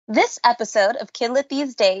This episode of Kidlit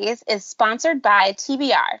These Days is sponsored by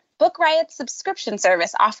TBR, Book Riot's subscription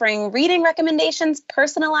service offering reading recommendations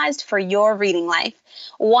personalized for your reading life.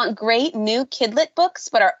 Want great new Kidlit books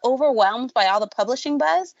but are overwhelmed by all the publishing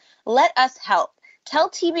buzz? Let us help. Tell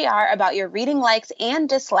TBR about your reading likes and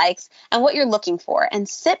dislikes and what you're looking for, and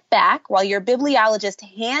sit back while your bibliologist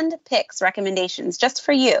hand picks recommendations just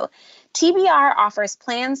for you. TBR offers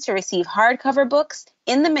plans to receive hardcover books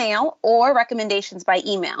in the mail or recommendations by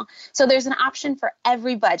email, so there's an option for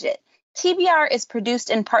every budget. TBR is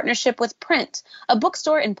produced in partnership with Print, a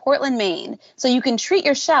bookstore in Portland, Maine, so you can treat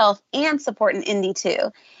your shelf and support an indie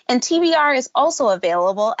too. And TBR is also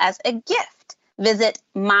available as a gift. Visit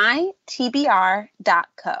mytbr.co.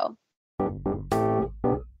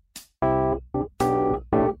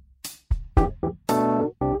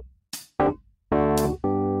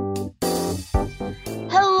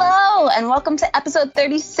 Hello, and welcome to episode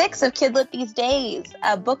 36 of Kidlit These Days,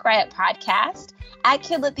 a Book Riot podcast. At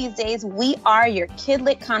Kidlit These Days, we are your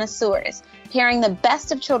Kidlit connoisseurs, pairing the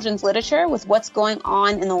best of children's literature with what's going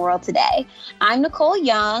on in the world today. I'm Nicole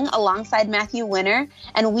Young, alongside Matthew Winter,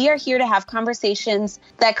 and we are here to have conversations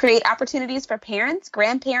that create opportunities for parents,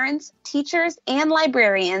 grandparents, teachers, and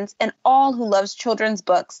librarians, and all who loves children's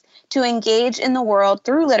books to engage in the world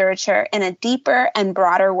through literature in a deeper and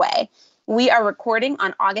broader way. We are recording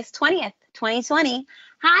on August 20th, 2020.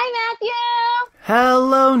 Hi, Matthew.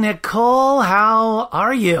 Hello, Nicole. How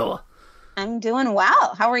are you? I'm doing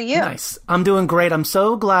well. How are you? Nice. I'm doing great. I'm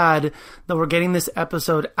so glad that we're getting this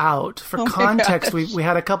episode out. For context, we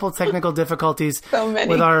had a couple technical difficulties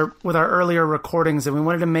with our earlier recordings, and we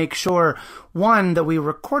wanted to make sure, one, that we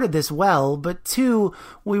recorded this well, but two,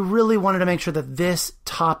 we really wanted to make sure that this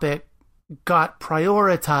topic got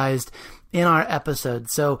prioritized in our episode.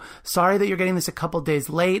 So sorry that you're getting this a couple days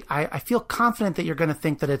late. I feel confident that you're going to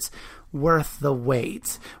think that it's worth the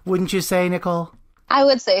wait. Wouldn't you say, Nicole? I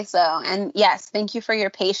would say so. And yes, thank you for your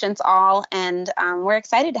patience all. And we're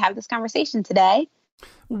excited to have this conversation today.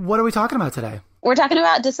 What are we talking about today? We're talking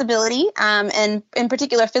about disability, and in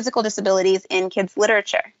particular, physical disabilities in kids'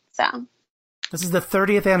 literature. So this is the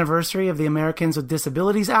 30th anniversary of the Americans with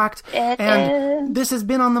Disabilities Act, and this has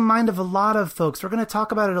been on the mind of a lot of folks. We're going to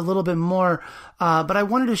talk about it a little bit more, but I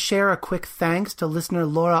wanted to share a quick thanks to listener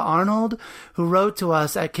Laura Arnold, who wrote to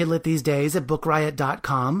us at Kidlit These Days at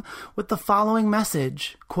bookriot.com with the following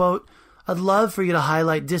message, quote, "I'd love for you to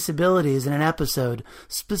highlight disabilities in an episode,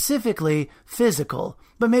 specifically physical,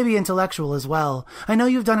 but maybe intellectual as well. I know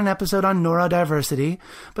you've done an episode on neurodiversity,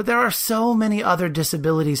 but there are so many other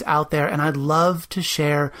disabilities out there, and I'd love to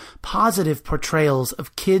share positive portrayals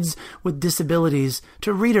of kids with disabilities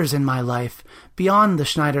to readers in my life, beyond the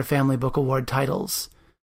Schneider Family Book Award titles."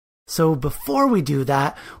 So before we do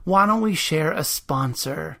that, why don't we share a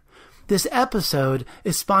sponsor? This episode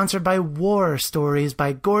is sponsored by War Stories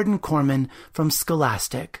by Gordon Korman from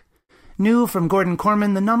Scholastic. New from Gordon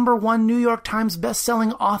Korman, the #1 New York Times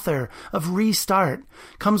bestselling author of Restart,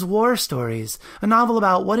 comes War Stories, a novel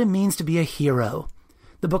about what it means to be a hero.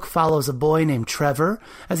 The book follows a boy named Trevor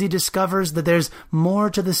as he discovers that there's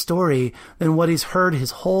more to the story than what he's heard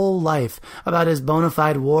his whole life about his bona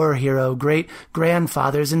fide war hero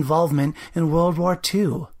great-grandfather's involvement in World War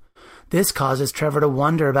II. This causes Trevor to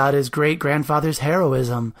wonder about his great-grandfather's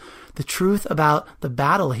heroism, the truth about the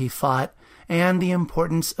battle he fought, and the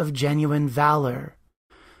importance of genuine valor.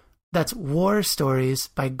 That's War Stories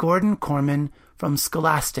by Gordon Korman from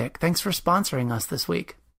Scholastic. Thanks for sponsoring us this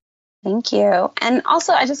week. Thank you. And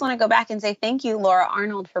also, I just want to go back and say thank you, Laura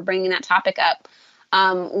Arnold, for bringing that topic up.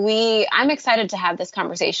 I'm excited to have this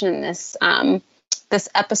conversation in this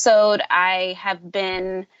episode.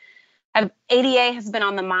 ADA has been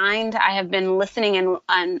on the mind. I have been listening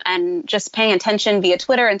and just paying attention via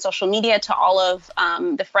Twitter and social media to all of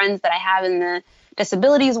the friends that I have in the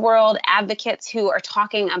disabilities world, advocates who are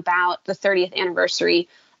talking about the 30th anniversary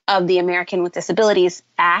of the American with Disabilities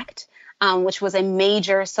Act, which was a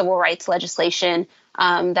major civil rights legislation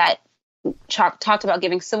that talked about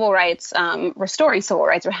giving civil rights, restoring civil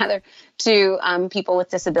rights rather, to people with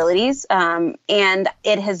disabilities. And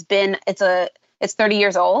it's 30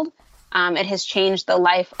 years old. It has changed the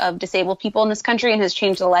life of disabled people in this country and has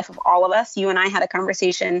changed the life of all of us. You and I had a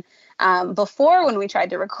conversation before when we tried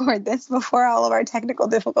to record this, before all of our technical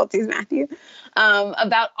difficulties, Matthew,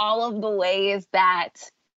 about all of the ways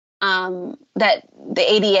that the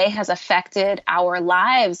ADA has affected our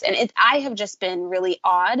lives. And I have just been really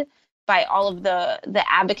awed by all of the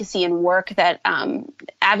advocacy and work that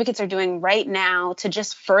advocates are doing right now to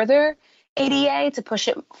just further ADA, to push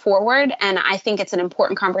it forward. And I think it's an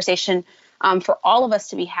important conversation for all of us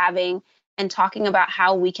to be having and talking about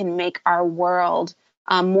how we can make our world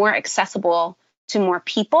more accessible to more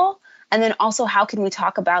people? And then also, how can we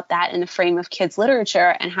talk about that in the frame of kids'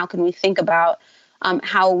 literature? And how can we think about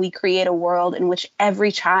how we create a world in which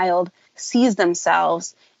every child sees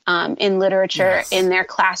themselves in literature, yes, in their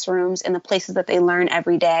classrooms, in the places that they learn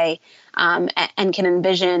every day, and can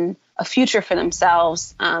envision a future for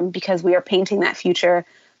themselves, because we are painting that future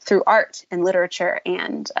through art and literature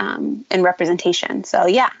and representation. So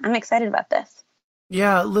yeah, I'm excited about this.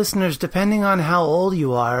 Yeah, listeners, depending on how old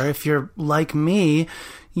you are, if you're like me,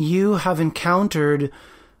 you have encountered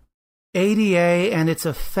ADA and its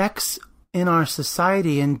effects in our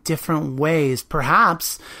society in different ways.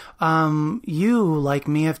 Perhaps you, like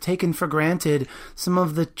me, have taken for granted some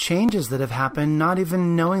of the changes that have happened, not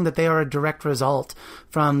even knowing that they are a direct result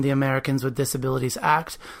from the Americans with Disabilities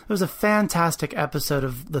Act. There was a fantastic episode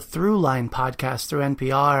of the Throughline podcast through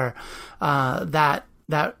NPR that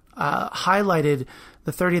highlighted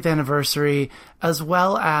the 30th anniversary, as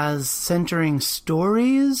well as centering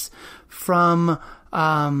stories from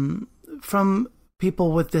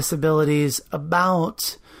people with disabilities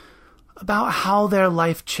about how their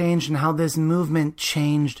life changed and how this movement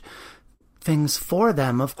changed things for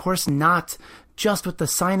them. Of course, not just with the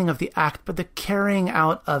signing of the act, but the carrying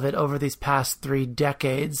out of it over these past 3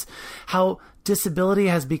 decades. How disability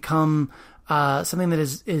has become something that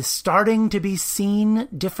is starting to be seen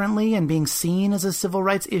differently and being seen as a civil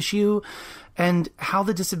rights issue, and how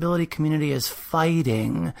the disability community is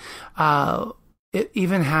fighting. It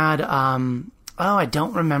even had, I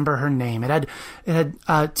don't remember her name. It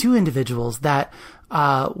had 2 individuals that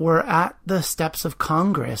were at the steps of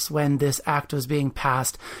Congress when this act was being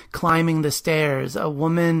passed, climbing the stairs. A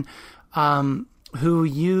woman who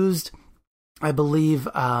used, I believe,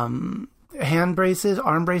 arm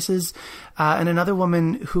braces, and another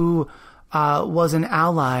woman who was an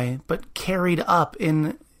ally but carried up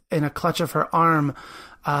in a clutch of her arm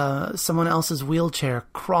someone else's wheelchair,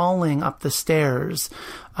 crawling up the stairs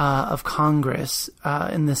of Congress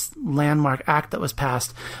in this landmark act that was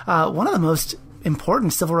passed. One of the most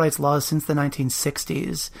important civil rights laws since the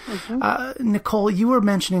 1960s. Mm-hmm. Nicole, you were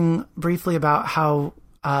mentioning briefly about how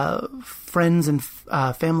friends and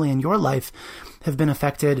family in your life have been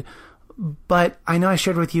affected. But I know I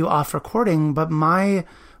shared with you off recording, but my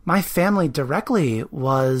family directly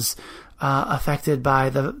was affected by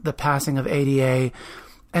the passing of ADA.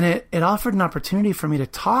 And it offered an opportunity for me to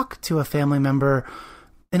talk to a family member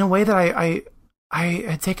in a way that I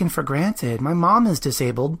had taken for granted. My mom is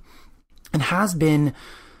disabled and has been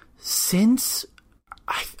since,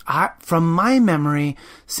 from my memory,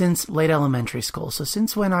 since late elementary school. So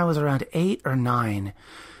since when I was around 8 or 9.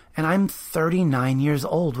 And I'm 39 years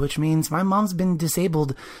old, which means my mom's been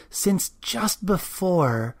disabled since just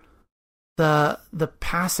before the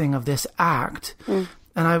passing of this act. Mm.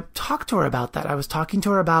 And I talked to her about that. I was talking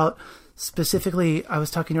to her about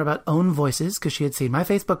own voices, because she had seen my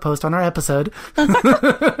Facebook post on our episode. And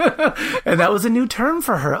that was a new term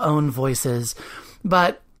for her, own voices.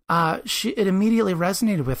 But it immediately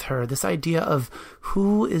resonated with her, this idea of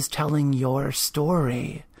who is telling your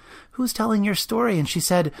story. Who's telling your story? And she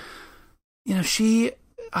said, she,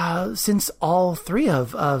 since all 3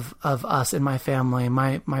 of us in my family,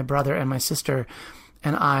 my brother and my sister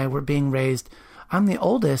and I were being raised, I'm the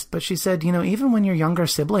oldest, but she said, even when your younger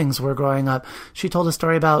siblings were growing up, she told a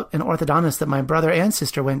story about an orthodontist that my brother and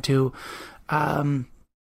sister went to,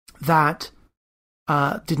 that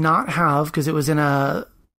did not have, because it was in a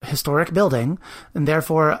historic building, and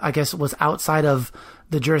therefore, I guess, was outside of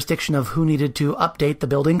the jurisdiction of who needed to update the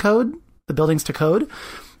buildings to code.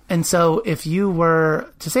 And so if you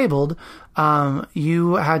were disabled,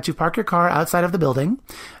 you had to park your car outside of the building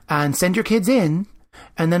and send your kids in.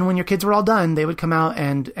 And then when your kids were all done, they would come out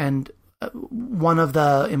and one of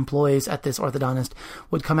the employees at this orthodontist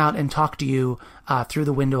would come out and talk to you through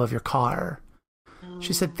the window of your car.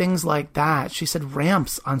 She said things like that. She said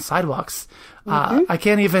ramps on sidewalks. Mm-hmm. I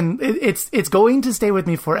can't even, it's going to stay with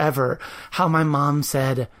me forever. How my mom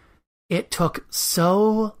said it took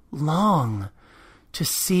so long to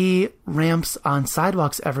see ramps on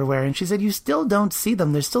sidewalks everywhere. And she said, you still don't see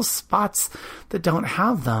them. There's still spots that don't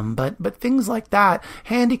have them. But things like that,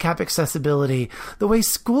 handicap accessibility, the way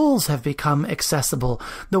schools have become accessible,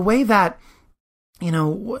 the way that,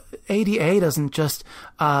 ADA doesn't just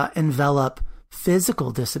envelop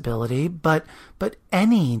physical disability, but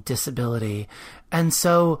any disability. And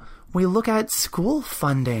so we look at school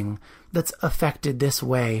funding that's affected this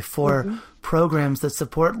way for mm-hmm. programs that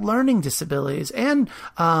support learning disabilities and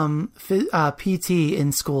PT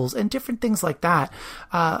in schools and different things like that.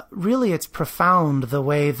 Really, it's profound the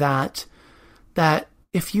way that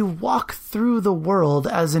if you walk through the world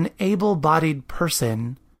as an able-bodied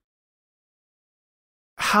person,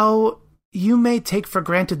 how you may take for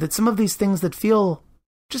granted that some of these things that feel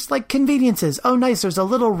just like conveniences. Oh, nice, there's a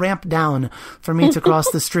little ramp down for me to cross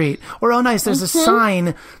the street. Or, oh, nice, there's a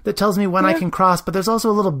sign that tells me when I can cross, but there's also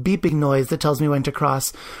a little beeping noise that tells me when to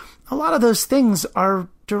cross. A lot of those things are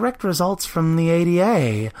direct results from the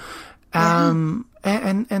ADA. And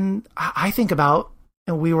I think about,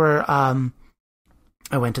 we were,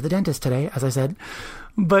 I went to the dentist today, as I said,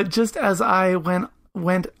 but just as I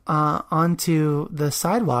went onto the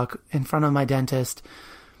sidewalk in front of my dentist,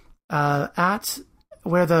 at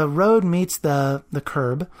where the road meets the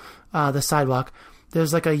curb, the sidewalk,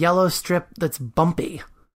 there's like a yellow strip that's bumpy,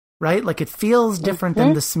 right? Like it feels different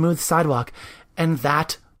than the smooth sidewalk. And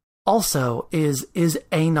that also is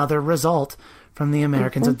another result from the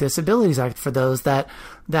Americans with Disabilities Act for those that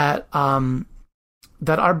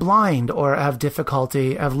are blind or have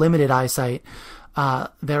difficulty, have limited eyesight.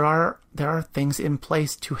 There are things in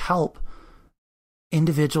place to help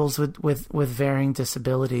individuals with varying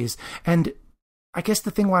disabilities. And I guess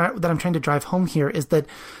the thing that I'm trying to drive home here is that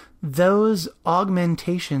those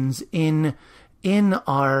augmentations in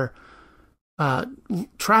our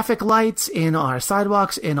traffic lights, in our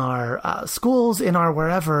sidewalks, in our schools, in our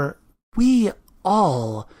wherever, we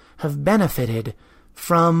all have benefited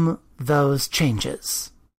from those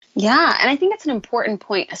changes. Yeah, and I think that's an important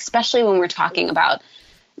point, especially when we're talking about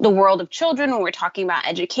the world of children, when we're talking about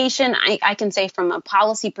education. I can say from a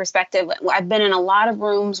policy perspective, I've been in a lot of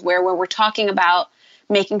rooms where we're talking about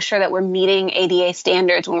making sure that we're meeting ADA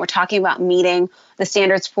standards, when we're talking about meeting the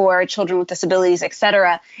standards for children with disabilities, et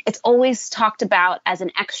cetera. It's always talked about as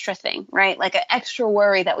an extra thing, right? Like an extra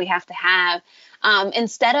worry that we have to have,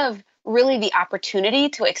 instead of really the opportunity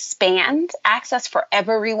to expand access for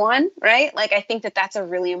everyone, right? Like, I think that that's a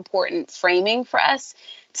really important framing for us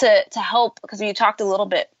to help, because you talked a little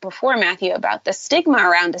bit before, Matthew, about the stigma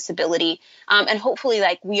around disability. And hopefully,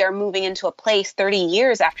 like, we are moving into a place 30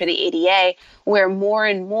 years after the ADA where more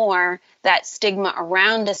and more that stigma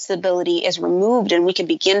around disability is removed, and we can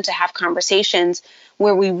begin to have conversations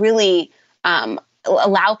where we really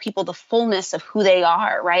allow people the fullness of who they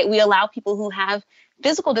are, right? We allow people who have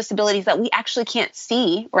physical disabilities that we actually can't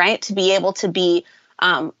see, right, to be able to be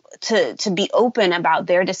to be open about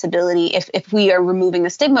their disability if we are removing the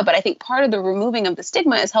stigma. But I think part of the removing of the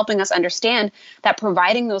stigma is helping us understand that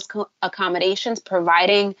providing those accommodations,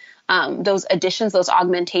 providing those additions, those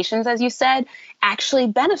augmentations, as you said, actually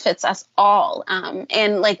benefits us all.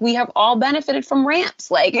 And like, we have all benefited from ramps.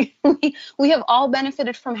 Like we have all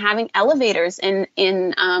benefited from having elevators in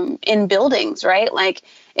buildings, right? Like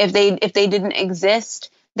if they didn't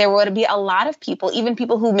exist, there would be a lot of people, even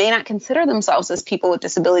people who may not consider themselves as people with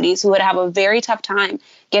disabilities, who would have a very tough time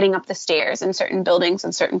getting up the stairs in certain buildings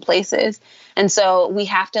and certain places. And so we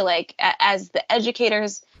have to, like, as the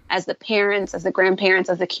educators, as the parents, as the grandparents,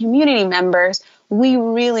 as the community members, we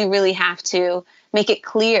really, really have to make it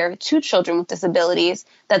clear to children with disabilities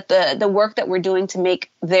that the work that we're doing to make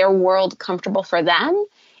their world comfortable for them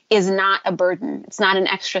is not a burden. It's not an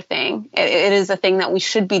extra thing. It is a thing that we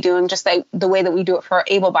should be doing, just like the way that we do it for our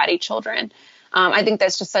able-bodied children. I think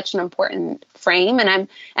that's just such an important frame, and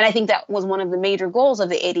I think that was one of the major goals of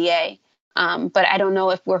the ADA. But I don't know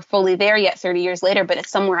if we're fully there yet 30 years later, but it's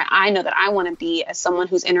somewhere I know that I want to be as someone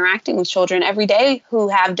who's interacting with children every day who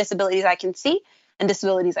have disabilities I can see and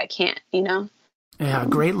disabilities I can't, you know? Yeah, a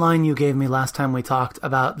great line you gave me last time we talked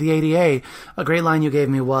about the ADA. A great line you gave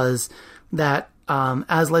me was that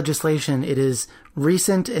as legislation, it is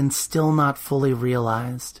recent and still not fully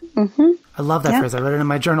realized. Mm-hmm. I love that phrase. I wrote it in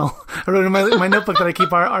my journal. I wrote it in my notebook that I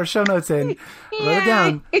keep our show notes in. I wrote it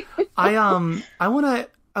down. I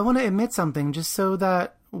want to admit something just so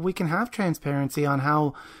that we can have transparency on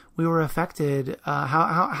how we were affected,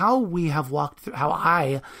 how we have walked through, how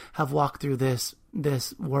I have walked through this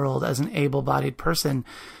world as an able-bodied person.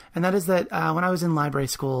 And that is that when I was in library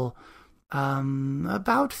school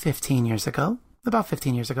about 15 years ago,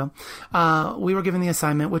 we were given the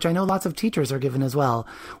assignment, which I know lots of teachers are given as well.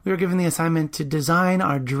 We were given the assignment to design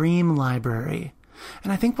our dream library.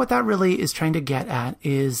 And I think what that really is trying to get at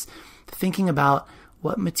is thinking about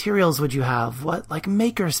what materials would you have? What, like,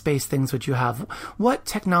 makerspace things would you have? What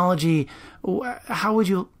technology, how would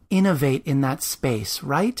you innovate in that space,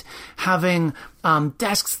 right? Having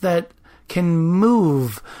desks that can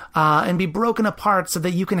move and be broken apart so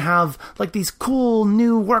that you can have like these cool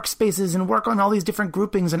new workspaces and work on all these different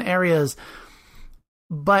groupings and areas.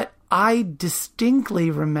 But I distinctly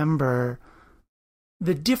remember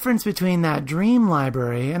the difference between that dream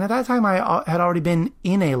library, and at that time I had already been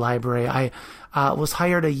in a library. I was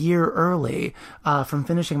hired a year early from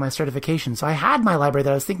finishing my certification. So I had my library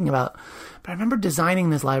that I was thinking about. But I remember designing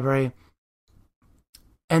this library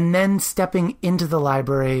and then stepping into the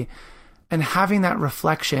library and having that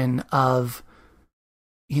reflection of,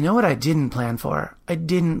 you know what I didn't plan for? I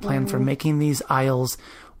didn't plan for making these aisles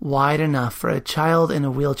wide enough for a child in a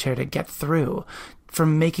wheelchair to get through,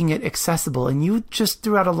 from making it accessible. And you just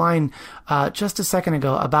threw out a line just a second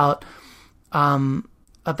ago about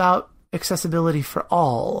accessibility for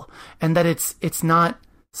all, and that it's not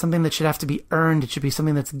something that should have to be earned. It should be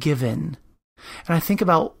something that's given. And I think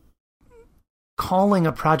about calling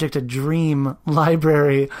a project a dream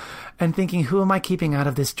library and thinking, who am I keeping out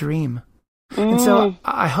of this dream? And so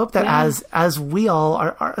I hope that as we all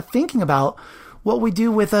are thinking about what we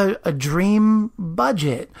do with a dream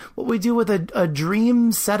budget, what we do with a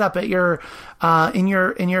dream setup at your in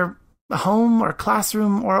your home or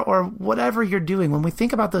classroom or whatever you're doing, when we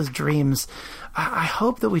think about those dreams, I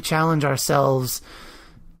hope that we challenge ourselves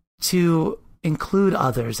to include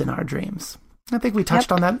others in our dreams. I think we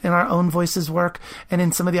touched on that in our own Voices work and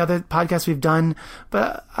in some of the other podcasts we've done,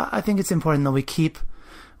 but I think it's important that we keep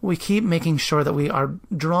making sure that we are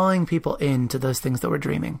drawing people into those things that we're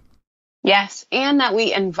dreaming. Yes, and that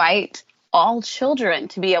we invite all children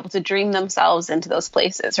to be able to dream themselves into those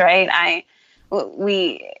places, right?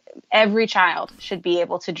 Every child should be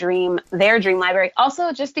able to dream their dream library.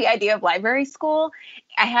 Also, just the idea of library school.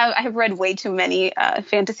 I have read way too many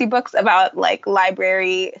fantasy books about like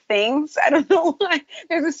library things. I don't know why.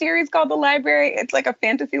 There's a series called The Library. It's like a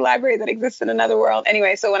fantasy library that exists in another world.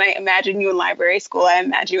 Anyway, so when I imagine you in library school, I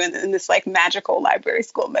imagine you in this like magical library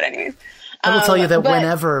school. But anyways. I will tell you that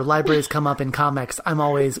whenever libraries come up in comics, I'm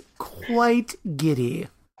always quite giddy.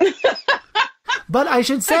 But I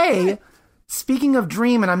should say, speaking of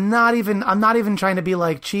dream, and I'm not even trying to be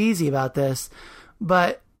like cheesy about this,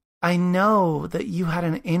 but I know that you had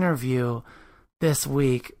an interview this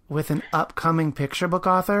week with an upcoming picture book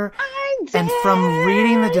author. I did. And from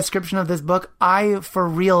reading the description of this book, for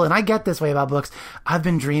real, and I get this way about books, I've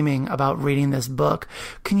been dreaming about reading this book.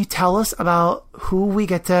 Can you tell us about who we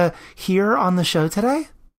get to hear on the show today?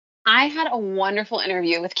 I had a wonderful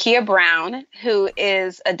interview with Kia Brown, who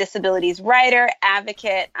is a disabilities writer,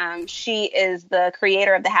 advocate. She is the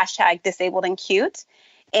creator of the hashtag Disabled and Cute.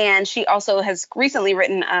 And she also has recently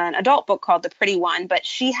written an adult book called The Pretty One, but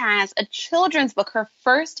she has a children's book, her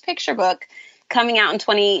first picture book, coming out in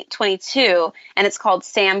 2022, and it's called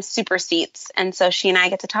Sam Super Seats. And so she and I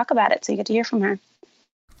get to talk about it, so you get to hear from her.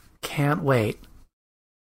 Can't wait.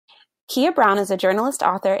 Kia Brown is a journalist,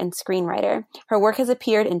 author, and screenwriter. Her work has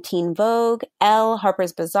appeared in Teen Vogue, Elle,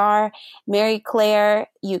 Harper's Bazaar, Marie Claire,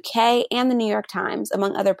 UK, and the New York Times,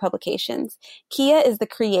 among other publications. Kia is the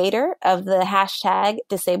creator of the hashtag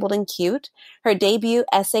Disabled and Cute. Her debut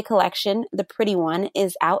essay collection, The Pretty One,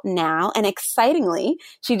 is out now. And excitingly,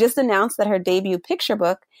 she just announced that her debut picture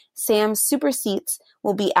book, Sam Super Seats,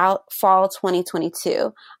 will be out fall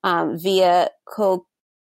 2022 via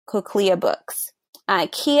Cochlea Books.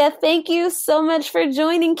 Kia, thank you so much for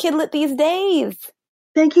joining Kidlit These Days.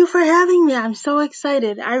 Thank you for having me. I'm so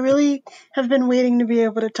excited. I really have been waiting to be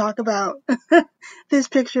able to talk about this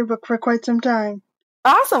picture book for quite some time.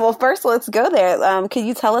 Awesome. Well, first, let's go there. Could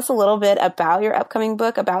you tell us a little bit about your upcoming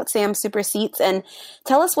book, about Sam Super Seats, and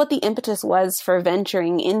tell us what the impetus was for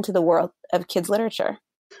venturing into the world of kids' literature?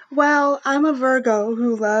 Well, I'm a Virgo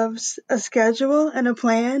who loves a schedule and a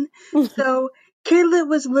plan. So Kidlit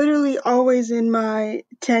was literally always in my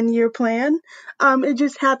 10-year plan. It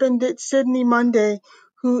just happened that Sydney Monday,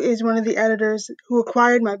 who is one of the editors who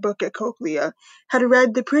acquired my book at Cochlea, had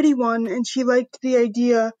read The Pretty One, and she liked the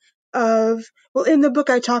idea of, well, in the book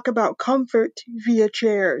I talk about comfort via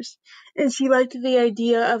chairs, and she liked the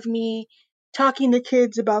idea of me talking to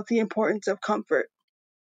kids about the importance of comfort.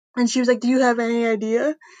 And she was like, do you have any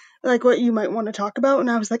idea, like, what you might want to talk about? And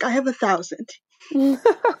I was like, I have 1,000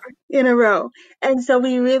 in a row. And so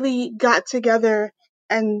we really got together,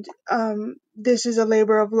 and this is a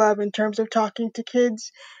labor of love in terms of talking to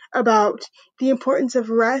kids about the importance of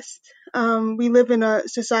rest. We live in a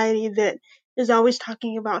society that is always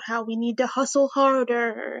talking about how we need to hustle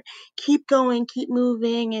harder, keep going, keep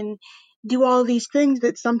moving, and do all these things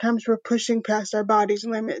that sometimes we're pushing past our body's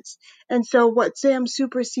limits. And so what Sam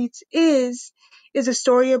Super Seats is a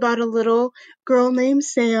story about a little girl named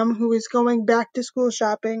Sam who is going back to school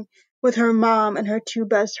shopping with her mom and her two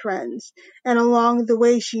best friends. And along the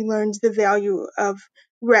way, she learns the value of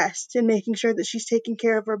rest and making sure that she's taking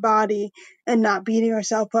care of her body and not beating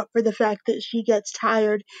herself up for the fact that she gets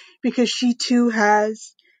tired, because she too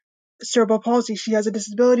has cerebral palsy. She has a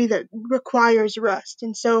disability that requires rest.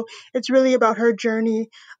 And so it's really about her journey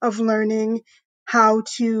of learning how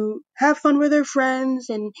to have fun with her friends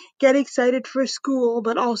and get excited for school,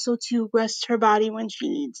 but also to rest her body when she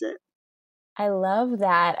needs it. I love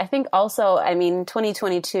that. I think also, I mean,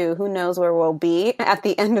 2022, who knows where we'll be at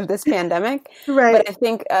the end of this pandemic. Right. But I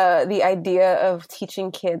think the idea of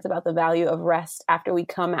teaching kids about the value of rest after we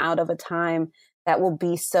come out of a time that will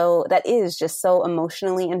be that is just so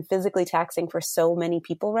emotionally and physically taxing for so many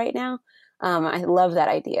people right now. I love that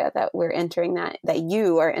idea that we're entering that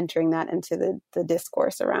you are entering that into the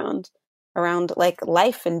discourse around like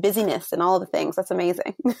life and busyness and all the things. That's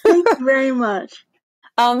amazing. Thank you very much.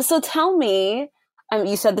 So tell me,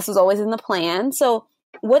 you said this was always in the plan. So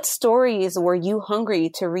what stories were you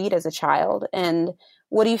hungry to read as a child? And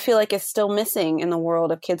what do you feel like is still missing in the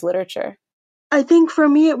world of kids' literature? I think for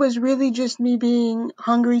me, it was really just me being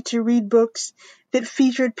hungry to read books that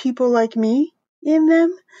featured people like me in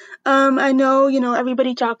them. I know,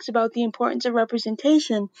 everybody talks about the importance of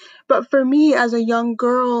representation, but for me as a young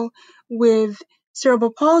girl with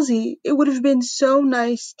cerebral palsy, it would have been so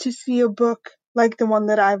nice to see a book like the one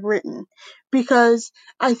that I've written, because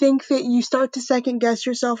I think that you start to second guess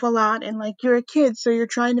yourself a lot, and like you're a kid, so you're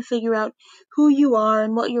trying to figure out who you are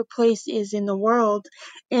and what your place is in the world.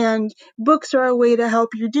 And books are a way to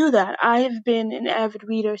help you do that. I have been an avid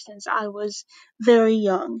reader since I was very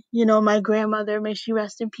young. My grandmother, may she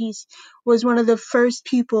rest in peace, was one of the first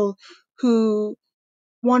people who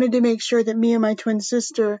wanted to make sure that me and my twin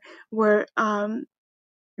sister were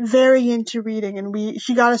very into reading, and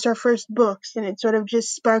she got us our first books, and it sort of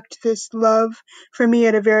just sparked this love for me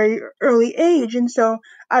at a very early age. And so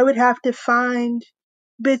I would have to find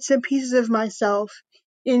bits and pieces of myself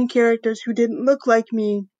in characters who didn't look like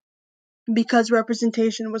me because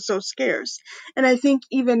representation was so scarce. And I think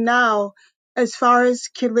even now, as far as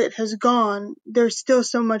Kidlit has gone, there's still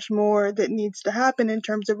so much more that needs to happen in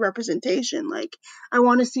terms of representation. Like, I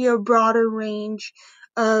want to see a broader range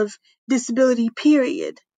of disability,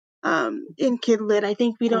 period, in Kidlit. I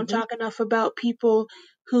think we don't talk enough about people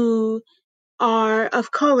who are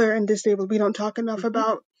of color and disabled. We don't talk enough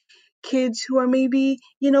about kids who are maybe,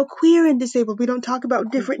 queer and disabled. We don't talk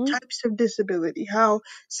about different types of disability, how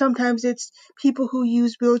sometimes it's people who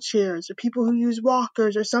use wheelchairs or people who use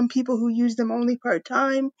walkers or some people who use them only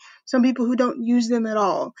part-time, some people who don't use them at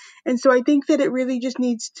all. And so I think that it really just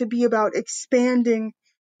needs to be about expanding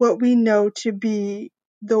what we know to be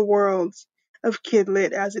the world of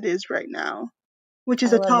Kidlit as it is right now, which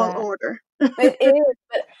is a tall order. It is,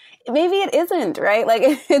 but maybe it isn't, right? Like,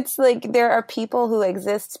 it's like there are people who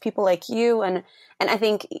exist, people like you, and I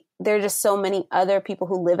think there are just so many other people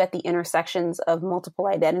who live at the intersections of multiple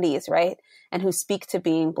identities, right? And who speak to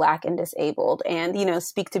being Black and disabled, and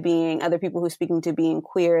speak to being other people who speaking to being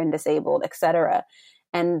queer and disabled, etc.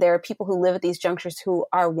 And there are people who live at these junctures who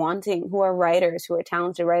are writers, who are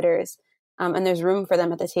talented writers, and there's room for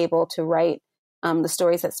them at the table to write the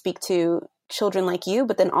stories that speak to children like you,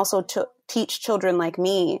 but then also to teach children like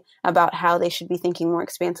me about how they should be thinking more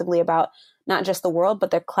expansively about not just the world,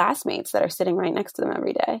 but their classmates that are sitting right next to them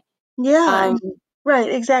every day. Yeah,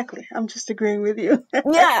 right, exactly. I'm just agreeing with you.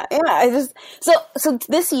 Yeah. So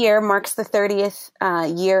this year marks the 30th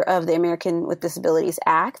year of the American with Disabilities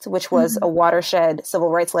Act, which was a watershed civil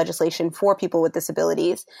rights legislation for people with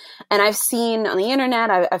disabilities. And I've seen on the internet,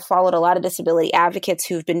 I've followed a lot of disability advocates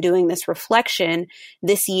who've been doing this reflection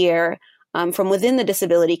this year from within the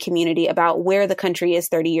disability community about where the country is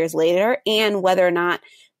 30 years later and whether or not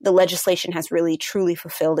the legislation has really truly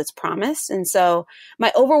fulfilled its promise. And so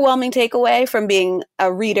my overwhelming takeaway from being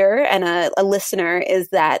a reader and a listener is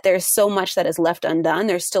that there's so much that is left undone.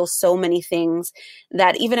 There's still so many things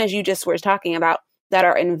that, even as you just were talking about, that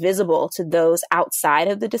are invisible to those outside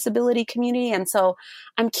of the disability community. And so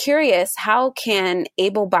I'm curious, how can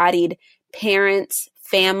able-bodied parents,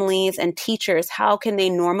 families, and teachers, how can they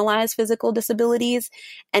normalize physical disabilities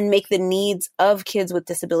and make the needs of kids with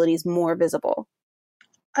disabilities more visible?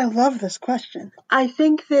 I love this question. I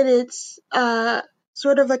think that it's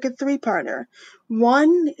sort of like a three-parter.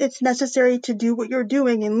 One, it's necessary to do what you're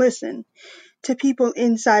doing and listen to people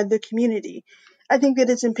inside the community. I think that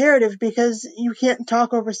it's imperative because you can't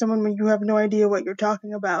talk over someone when you have no idea what you're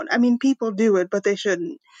talking about. I mean, people do it, but they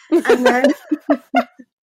shouldn't. And then,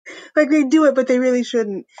 like, they do it, but they really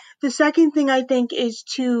shouldn't. The second thing I think is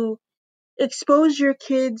to expose your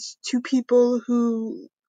kids to people who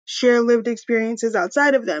share lived experiences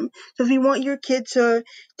outside of them. So if you want your kid to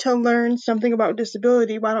learn something about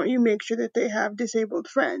disability, why don't you make sure that they have disabled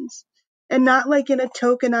friends? And not like in a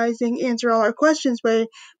tokenizing answer all our questions way,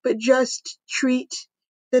 but just treat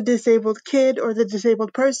the disabled kid or the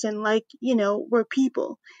disabled person. Like, we're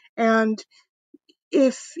people. And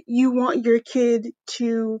if you want your kid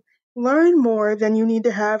to learn more, then you need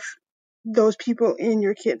to have those people in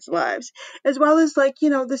your kids' lives, as well as, like,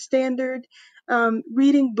 the standard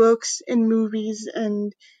reading books and movies,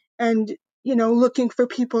 and looking for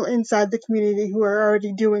people inside the community who are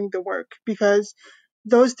already doing the work, because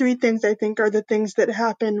those three things, I think, are the things that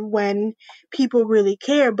happen when people really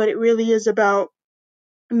care. But it really is about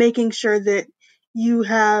making sure that you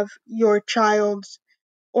have your child's,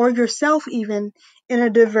 or yourself even, in a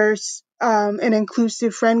diverse and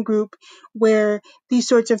inclusive friend group where these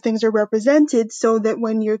sorts of things are represented, so that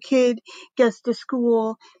when your kid gets to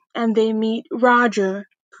school and they meet Roger,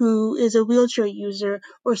 who is a wheelchair user,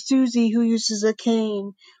 or Susie, who uses a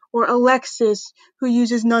cane, or Alexis, who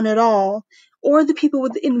uses none at all, or the people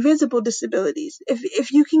with invisible disabilities.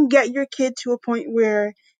 If you can get your kid to a point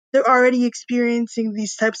where they're already experiencing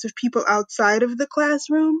these types of people outside of the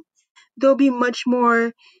classroom, they'll be much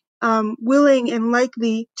more willing and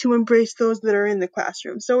likely to embrace those that are in the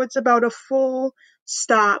classroom. So it's about a full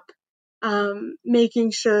stop,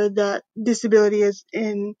 making sure that disability is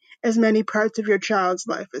in as many parts of your child's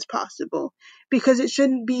life as possible. Because it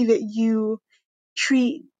shouldn't be that you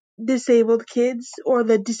treat disabled kids, or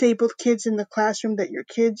the disabled kids in the classroom that your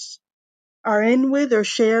kids are in with or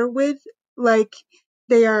share with, like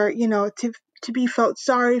they are, to be felt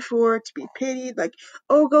sorry for, to be pitied. Like,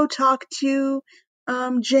 oh, go talk to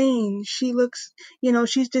Jane. She looks,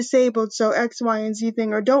 she's disabled, so X, Y, and Z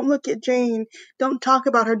thing. Or don't look at Jane. Don't talk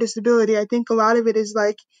about her disability. I think a lot of it is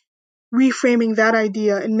like reframing that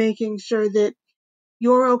idea and making sure that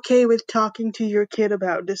you're okay with talking to your kid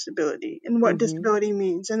about disability and what disability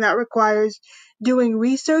means. And that requires doing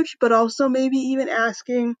research, but also maybe even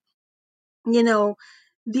asking,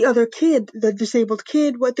 the other kid, the disabled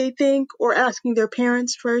kid, what they think, or asking their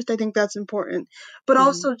parents first. I think that's important. But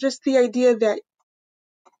also just the idea that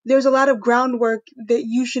there's a lot of groundwork that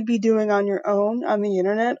you should be doing on your own on the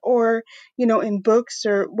internet, or, in books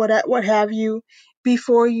or what have you,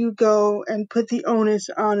 before you go and put the onus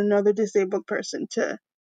on another disabled person to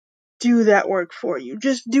do that work for you.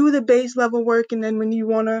 Just do the base level work, and then when you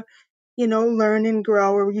want to, learn and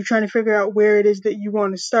grow, or you're trying to figure out where it is that you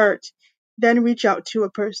want to start, then reach out to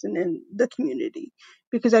a person in the community.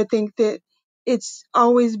 Because I think that it's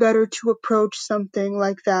always better to approach something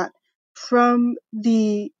like that from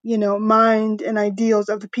the, mind and ideals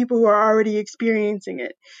of the people who are already experiencing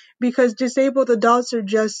it. Because disabled adults are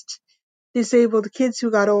just disabled kids who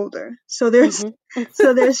got older. So there's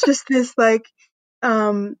just this, like,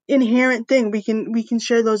 inherent thing. We can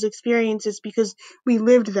share those experiences because we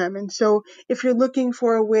lived them. And so if you're looking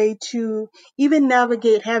for a way to even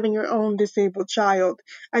navigate having your own disabled child,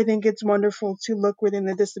 I think it's wonderful to look within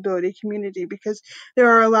the disability community, because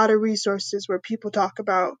there are a lot of resources where people talk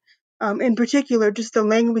about, in particular, just the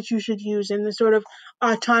language you should use and the sort of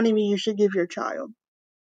autonomy you should give your child.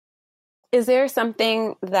 Is there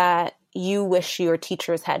something that you wish your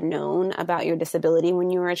teachers had known about your disability when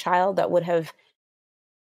you were a child that would have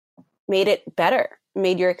made it better,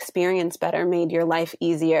 made your experience better, made your life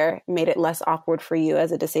easier, made it less awkward for you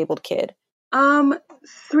as a disabled kid?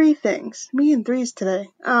 Three things. Me and threes today.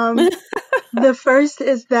 The first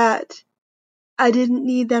is that I didn't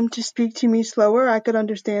need them to speak to me slower. I could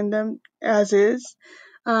understand them as is.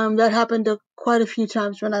 That happened quite a few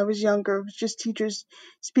times when I was younger. It was just teachers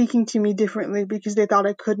speaking to me differently because they thought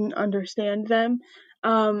I couldn't understand them.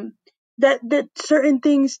 That certain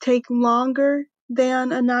things take longer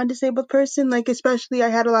than a non-disabled person. Like, especially I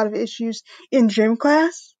had a lot of issues in gym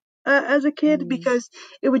class as a kid because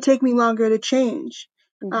it would take me longer to change.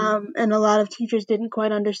 And a lot of teachers didn't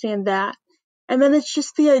quite understand that. And then it's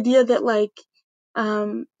just the idea that, like,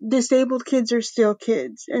 disabled kids are still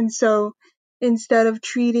kids. And so instead of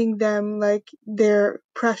treating them like they're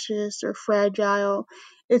precious or fragile,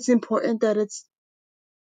 it's important that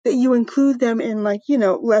you include them in, like,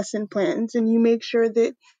 lesson plans, and you make sure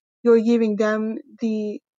that you're giving them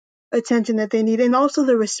the attention that they need and also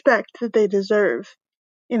the respect that they deserve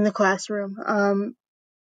in the classroom,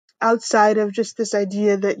 outside of just this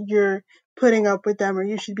idea that you're putting up with them or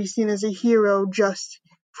you should be seen as a hero just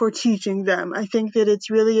for teaching them. I think that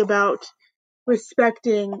it's really about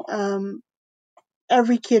respecting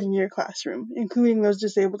every kid in your classroom, including those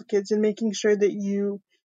disabled kids, and making sure that you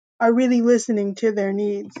are really listening to their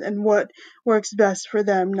needs and what works best for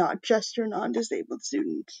them, not just your non-disabled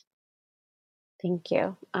students. Thank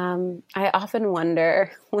you. I often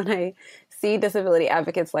wonder when I see disability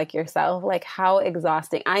advocates like yourself, like how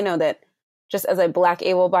exhausting. I know that just as a Black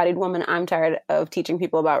able-bodied woman, I'm tired of teaching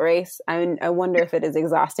people about race. I wonder if it is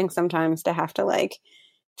exhausting sometimes to have to, like,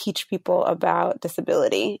 teach people about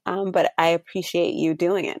disability. But I appreciate you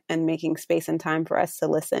doing it and making space and time for us to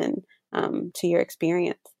listen to your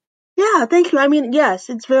experience. Yeah, thank you. I mean, yes,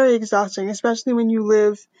 it's very exhausting, especially when you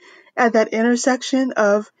live at that intersection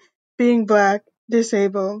of being Black,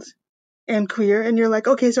 disabled, and queer, and you're like,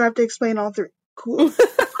 okay, so I have to explain all three. Cool.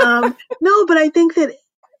 No, but I think that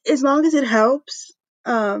as long as it helps,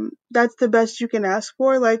 that's the best you can ask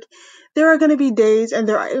for. Like, there are going to be days, and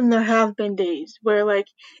there have been days where, like,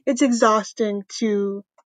 it's exhausting to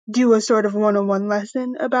do a sort of one-on-one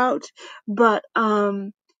lesson about, but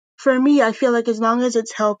for me, I feel like as long as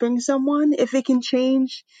it's helping someone, if it can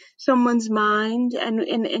change someone's mind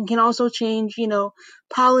and can also change,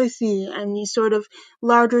 policy and these sort of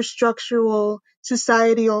larger structural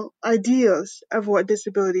societal ideas of what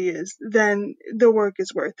disability is, then the work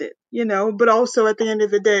is worth it, But also at the end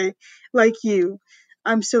of the day, like you,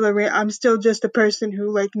 I'm still just a person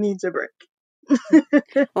who like needs a break.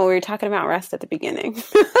 Well, we were talking about rest at the beginning.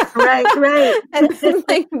 Right. And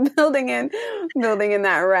like building in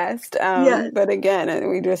that rest. Yes. But again, I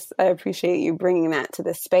appreciate you bringing that to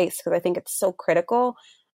this space, because I think it's so critical,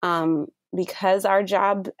 because our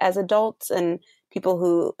job as adults and people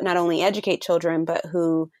who not only educate children, but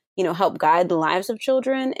who, help guide the lives of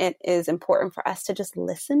children, it is important for us to just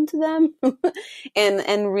listen to them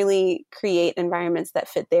and really create environments that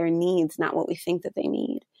fit their needs, not what we think that they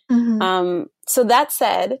need. Mm-hmm. So that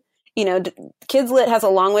said, Kids Lit has a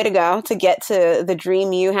long way to go to get to the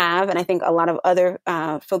dream you have. And I think a lot of other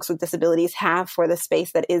folks with disabilities have for the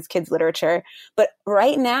space that is kids literature. But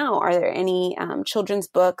right now, are there any children's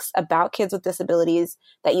books about kids with disabilities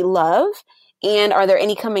that you love? And are there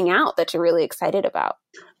any coming out that you're really excited about?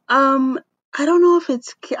 I don't know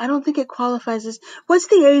I don't think it qualifies as, what's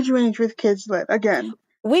the age range with Kids Lit again?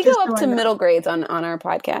 We go up to middle grades on our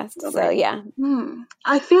podcast. Okay. So yeah.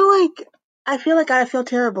 I feel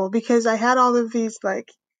terrible because I had all of these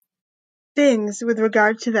like things with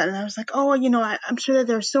regard to that, and I was like, oh, I'm sure that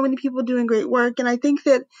there are so many people doing great work, and I think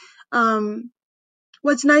that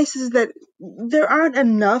what's nice is that there aren't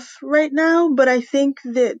enough right now, but I think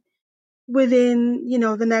that within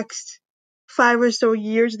the next 5 or so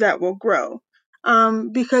years that will grow,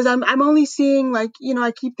 because I'm only seeing like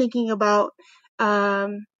I keep thinking about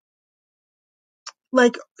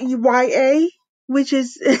like YA, which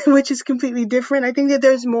is completely different. I think that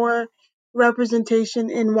there's more representation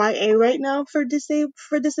in YA right now for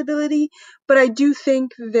disability, but I do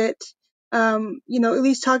think that at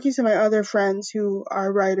least talking to my other friends who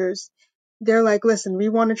are writers, they're like, listen, we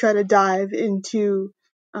want to try to dive into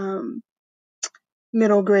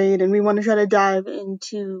middle grade, and we want to try to dive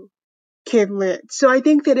into Kid Lit. So I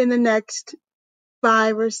think that in the next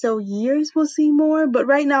 5 or so years we'll see more, but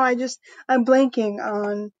right now I'm blanking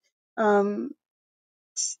on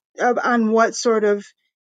what sort of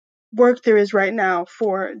work there is right now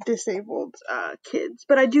for disabled kids,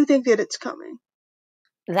 but I do think that it's coming.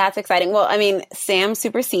 That's exciting. Well, I mean, Sam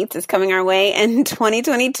Superseats is coming our way in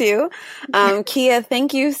 2022. Kia,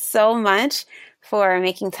 thank you so much for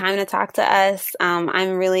making time to talk to us.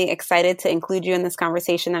 I'm really excited to include you in this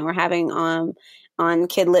conversation that we're having on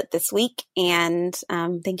Kid Lit this week. And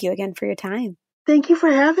thank you again for your time. Thank you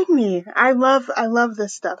for having me. I love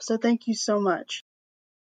this stuff. So thank you so much.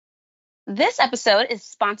 This episode is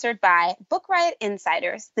sponsored by Book Riot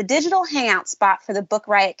Insiders, the digital hangout spot for the Book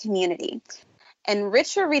Riot community.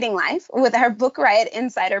 Enrich your reading life with our Book Riot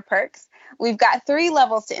Insider perks. We've got 3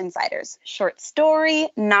 levels to Insiders: short story,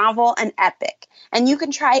 novel, and epic. And you can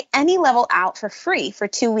try any level out for free for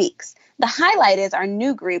 2 weeks. The highlight is our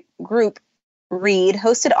new group read,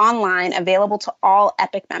 hosted online, available to all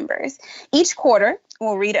Epic members. Each quarter,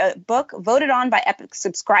 we'll read a book voted on by Epic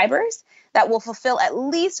subscribers that will fulfill at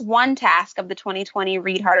least one task of the 2020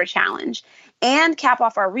 Read Harder Challenge and cap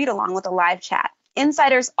off our read-along with a live chat.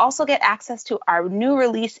 Insiders also get access to our new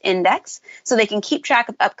release index so they can keep track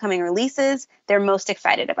of upcoming releases they're most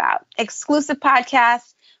excited about, exclusive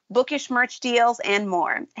podcasts, bookish merch deals, and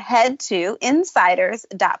more. Head to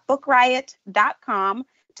insiders.bookriot.com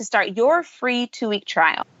to start your free 2-week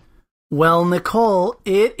trial. Well, Nicole,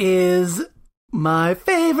 it is my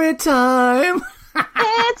favorite time.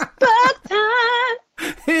 It's book time.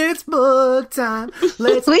 It's book time.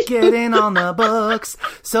 Let's get in on the books.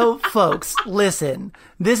 So, folks, listen.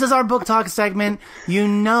 This is our book talk segment. You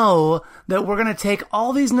know that we're going to take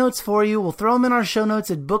all these notes for you. We'll throw them in our show notes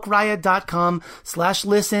at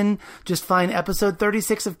bookriot.com/listen. Just find episode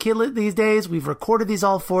 36 of Kid Lit these days. We've recorded these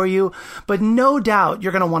all for you. But no doubt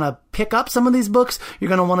you're going to want to pick up some of these books. You're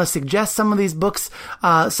going to want to suggest some of these books,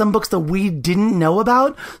 some books that we didn't know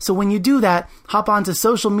about. So when you do that, hop onto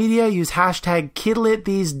social media, use hashtag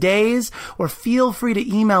KidLitTheseDays, or feel free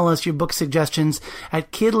to email us your book suggestions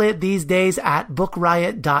at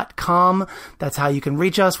kidlitthesedays@bookriot.com. That's how you can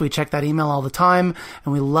reach us. We check that email all the time,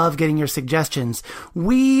 and we love getting your suggestions.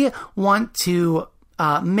 We want to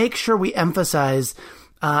make sure we emphasize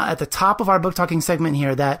at the top of our book talking segment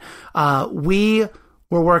here that we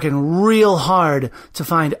were working real hard to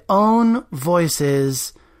find own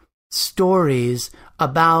voices, stories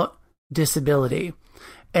about disability.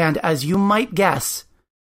 And as you might guess,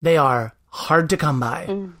 they are hard to come by.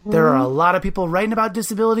 Mm-hmm. There are a lot of people writing about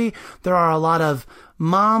disability. There are a lot of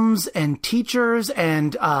moms and teachers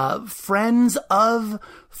and friends of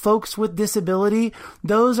folks with disability.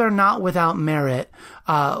 Those are not without merit,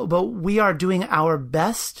 but we are doing our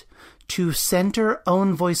best to center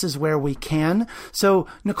own voices where we can. So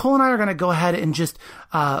Nicole and I are going to go ahead and just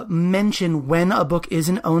mention when a book is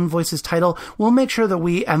an own voices title. We'll make sure that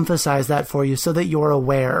we emphasize that for you so that you're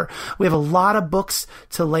aware. We have a lot of books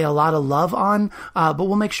to lay a lot of love on, but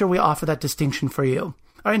we'll make sure we offer that distinction for you.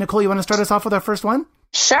 All right, Nicole, you want to start us off with our first one?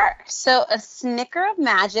 Sure. So A Snicker of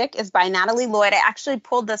Magic is by Natalie Lloyd. I actually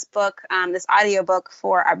pulled this book, this audiobook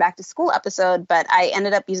for our back to school episode, but I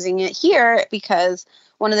ended up using it here because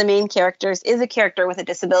one of the main characters is a character with a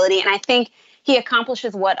disability. And I think he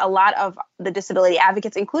accomplishes what a lot of the disability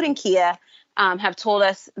advocates, including Kia, have told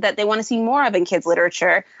us that they want to see more of in kids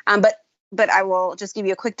literature. But I will just give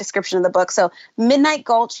you a quick description of the book. So Midnight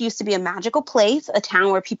Gulch used to be a magical place, a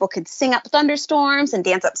town where people could sing up thunderstorms and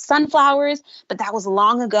dance up sunflowers. But that was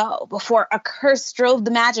long ago, before a curse drove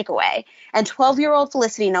the magic away. And 12-year-old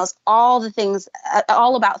Felicity knows all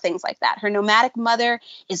about things like that. Her nomadic mother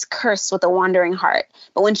is cursed with a wandering heart.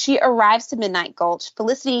 But when she arrives to Midnight Gulch,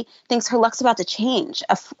 Felicity thinks her luck's about to change.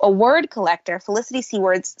 A word collector, Felicity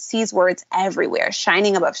sees words everywhere,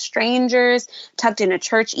 shining above strangers, tucked into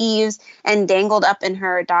church eaves, and dangled up in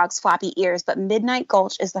her dog's floppy ears. But Midnight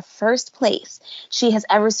Gulch is the first place she has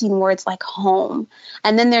ever seen words like home.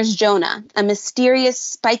 And then there's Jonah, a mysterious,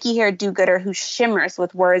 spiky-haired do-gooder who shimmers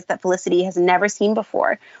with words that Felicity has never seen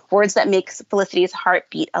before, words that make Felicity's heart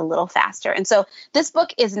beat a little faster. And so this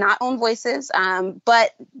book is not own voices,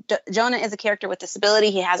 but Jonah is a character with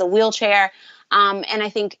disability. He has a wheelchair. And I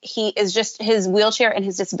think his wheelchair and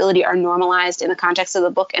his disability are normalized in the context of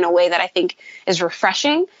the book in a way that I think is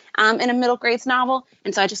refreshing in a middle grades novel.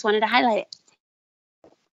 And so I just wanted to highlight it.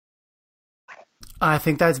 I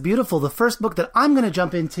think that's beautiful. The first book that I'm going to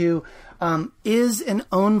jump into is an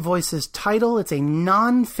own voices title. It's a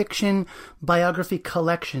nonfiction biography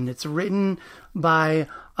collection. It's written by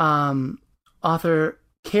author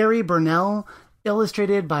Carrie Burnell,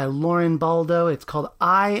 illustrated by Lauren Baldo. It's called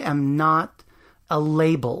I Am Not a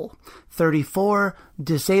Label. 34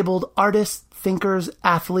 disabled artists, thinkers,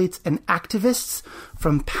 athletes, and activists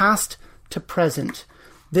from past to present.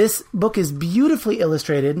 This book is beautifully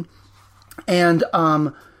illustrated and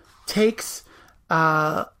takes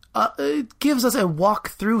it gives us a walk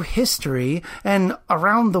through history and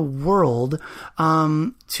around the world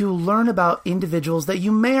to learn about individuals that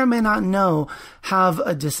you may or may not know have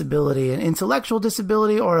a disability, an intellectual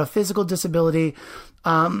disability or a physical disability.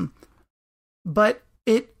 But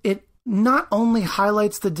it not only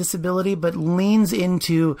highlights the disability, but leans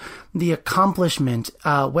into the accomplishment,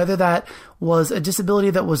 whether that was a disability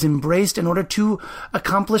that was embraced in order to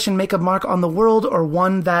accomplish and make a mark on the world, or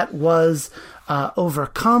one that was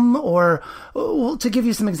overcome. Or to give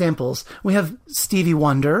you some examples, we have Stevie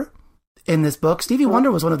Wonder in this book. Stevie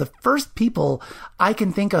Wonder was one of the first people I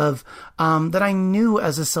can think of that I knew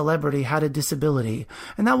as a celebrity had a disability.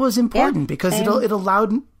 And that was important because it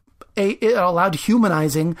allowed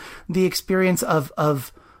humanizing the experience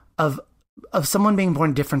of someone being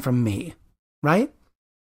born different from me, right?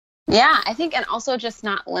 Yeah, I think, and also just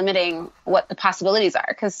not limiting what the possibilities are,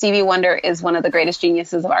 because Stevie Wonder is one of the greatest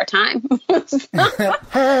geniuses of our time.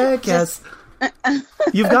 Heck yes.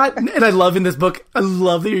 You've got, and I love in this book, I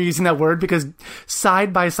love that you're using that word, because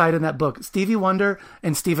side by side in that book, Stevie Wonder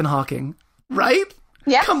and Stephen Hawking, right?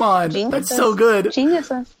 Yeah. Come on. Geniuses. That's so good.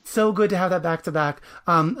 Geniuses. So good to have that back to back.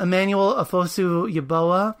 Emmanuel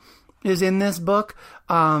Afosu-Yeboah is in this book.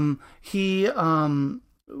 He has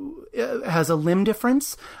a limb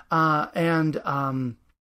difference and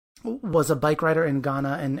was a bike rider in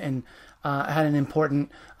Ghana and had an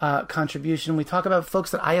important contribution. We talk about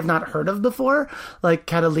folks that I have not heard of before, like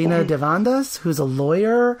Catalina Devandas, who's a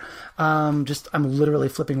lawyer. I'm literally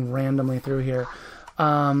flipping randomly through here.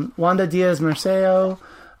 Wanda Diaz-Merceo,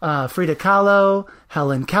 Frida Kahlo,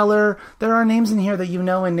 Helen Keller. There are names in here that you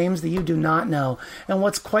know and names that you do not know. And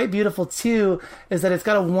what's quite beautiful, too, is that it's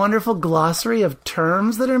got a wonderful glossary of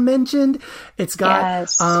terms that are mentioned. It's got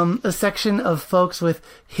a section of folks with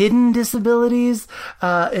hidden disabilities.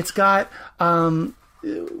 It's got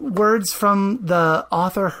words from the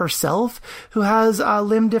author herself who has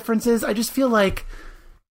limb differences. I just feel like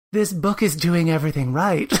this book is doing everything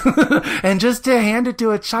right. And just to hand it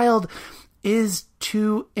to a child is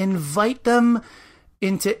to invite them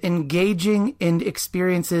into engaging in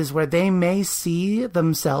experiences where they may see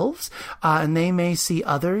themselves and they may see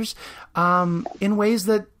others in ways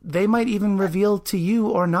that they might even reveal to you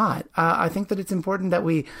or not. I think that it's important that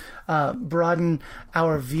we broaden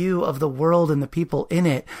our view of the world and the people in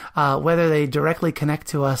it, whether they directly connect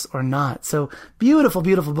to us or not. So beautiful,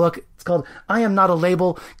 beautiful book. It's called I Am Not a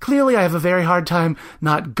Label. Clearly, I have a very hard time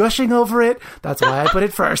not gushing over it. That's why I put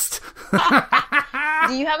it first.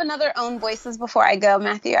 Do you have another Own Voices before I go,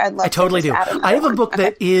 Matthew? I'd love I totally do. I have a book Okay.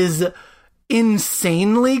 that is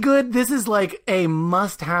insanely good. This is like a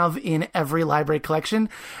must-have in every library collection.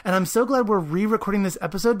 And I'm so glad we're re-recording this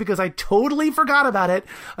episode because I totally forgot about it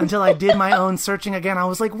until I did my own searching again. I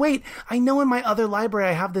was like, wait, I know in my other library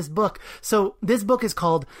I have this book. So this book is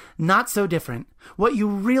called Not So Different: What You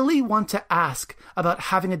Really Want to Ask About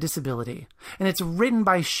Having a Disability. And it's written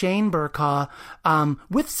by Shane Burkaw,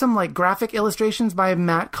 with some like graphic illustrations by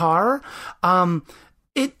Matt Carr.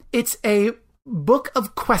 It's a book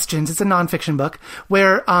of questions. It's a nonfiction book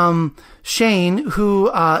where Shane,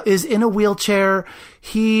 who is in a wheelchair,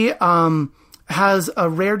 he has a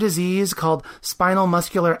rare disease called spinal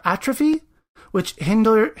muscular atrophy, which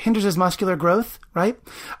hinders his muscular growth, right?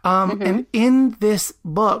 And in this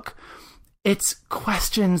book, it's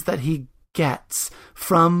questions that he gets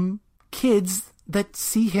from kids that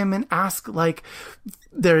see him and ask, like,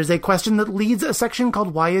 there's a question that leads a section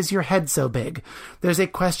called Why Is Your Head So Big? There's a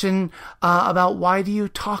question about why do you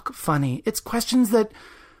talk funny? It's questions that,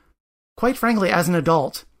 quite frankly, as an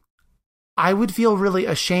adult, I would feel really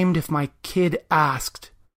ashamed if my kid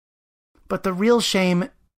asked. But the real shame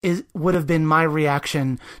would have been my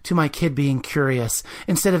reaction to my kid being curious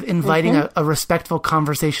instead of inviting a respectful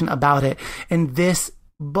conversation about it. And this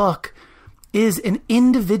book is an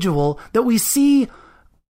individual that we see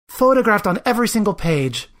photographed on every single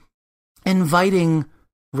page, inviting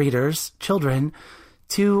readers, children,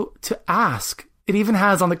 to ask. It even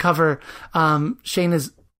has on the cover, Shane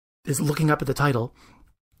is looking up at the title.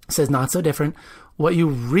 It says, Not So Different: What You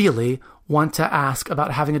Really Want to Ask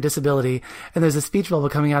About Having a Disability. And there's a speech bubble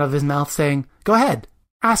coming out of his mouth saying, go ahead,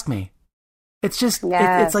 ask me. It's just,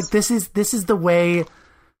 it's like, this is the way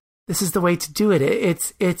to do it.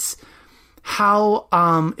 It's how,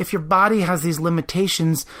 if your body has these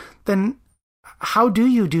limitations, then how do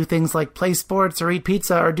you do things like play sports or eat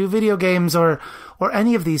pizza or do video games or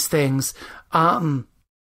any of these things? And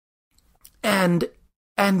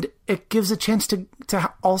it gives a chance to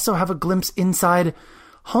also have a glimpse inside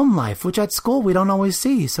home life, which at school we don't always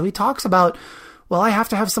see. So he talks about, well, I have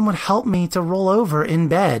to have someone help me to roll over in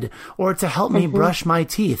bed or to help me brush my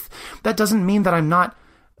teeth. That doesn't mean that I'm not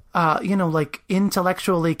like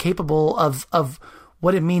intellectually capable of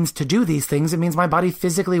what it means to do these things. It means my body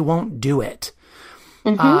physically won't do it.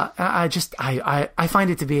 I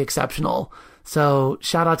find it to be exceptional. So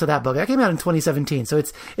shout out to that book. That came out in 2017. So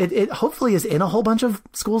it hopefully is in a whole bunch of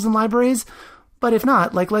schools and libraries, but if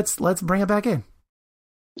not, like, let's bring it back in.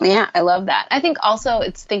 Yeah, I love that. I think also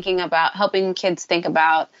it's thinking about helping kids think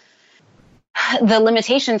about the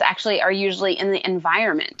limitations actually are usually in the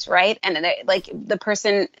environment, right? And like the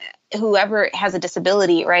person, whoever has a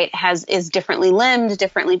disability, right, is differently limbed,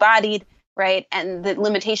 differently bodied, right? And the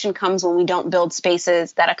limitation comes when we don't build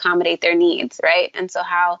spaces that accommodate their needs, right? And so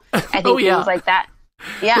how I think things like that.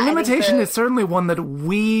 Yeah, the limitation is certainly one that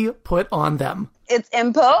we put on them. It's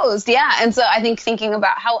imposed, yeah. And so I think thinking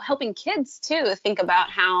about how helping kids too think about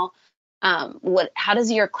how how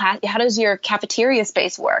does your cafeteria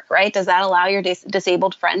space work, right? Does that allow your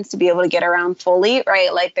disabled friends to be able to get around fully,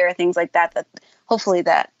 right? Like there are things like that hopefully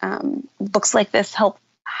that books like this help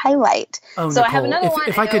highlight. Oh, so Nicole, I have another one.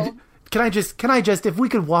 If I could, can I just, if we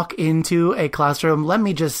could walk into a classroom, let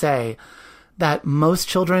me just say that most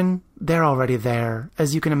children, they're already there.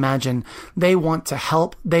 As you can imagine, they want to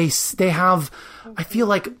help. They have, I feel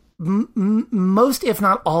like most, if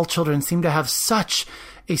not all children seem to have such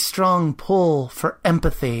a strong pull for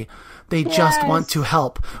empathy. They just want to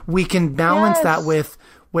help. We can balance that with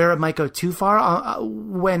where it might go too far.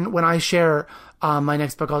 When I share my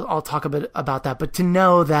next book, I'll talk a bit about that. But to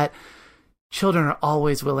know that children are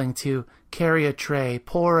always willing to carry a tray,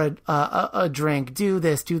 pour a drink, do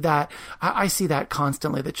this, do that. I see that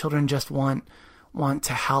constantly, that children just want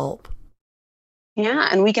to help. Yeah,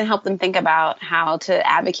 and we can help them think about how to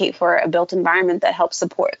advocate for a built environment that helps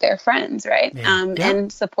support their friends, right?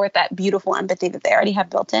 And support that beautiful empathy that they already have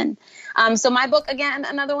built in. So my book, again,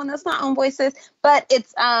 another one that's not Own Voices, but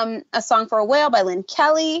it's A Song for a Whale by Lynn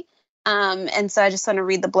Kelly. And so I just want to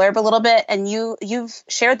read the blurb a little bit. And you've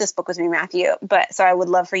shared this book with me, Matthew, but so I would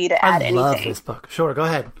love for you to add anything. I love this book. Sure, go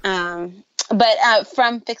ahead. But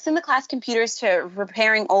from fixing the class computers to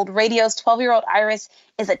repairing old radios, 12-year-old Iris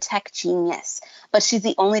is a tech genius. But she's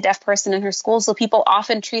the only deaf person in her school, so people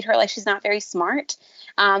often treat her like she's not very smart.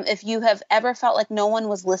 If you have ever felt like no one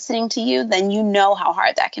was listening to you, then you know how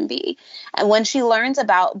hard that can be. And when she learns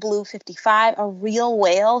about Blue 55, a real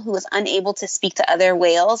whale who is unable to speak to other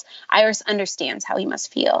whales, Iris understands how he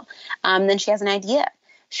must feel. Then she has an idea.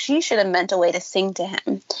 She should have meant a way to sing to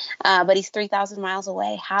him, but he's 3,000 miles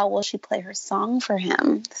away. How will she play her song for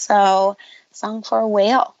him? So, Song for a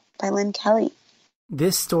Whale by Lynn Kelly.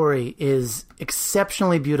 This story is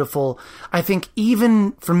exceptionally beautiful. I think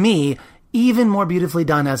even for me, even more beautifully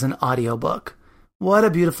done as an audiobook. What a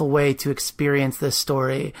beautiful way to experience this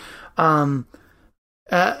story. As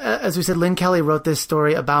we said, Lynn Kelly wrote this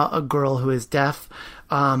story about a girl who is deaf,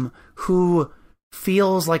 who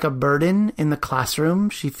feels like a burden in the classroom.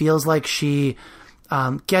 She feels like she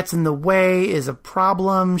gets in the way, is a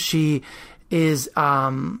problem. She is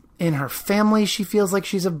in her family. She feels like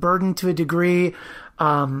she's a burden to a degree.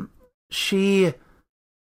 She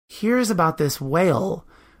hears about this whale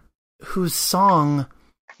whose song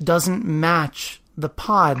doesn't match the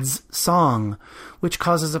pod's song, which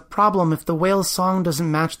causes a problem. If the whale's song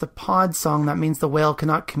doesn't match the pod's song, that means the whale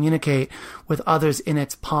cannot communicate with others in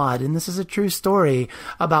its pod. And this is a true story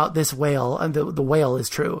about this whale, and the whale is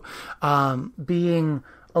true, being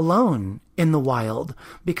alone in the wild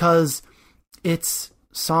because its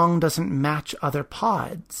song doesn't match other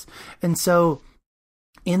pods. And so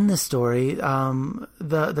in the story,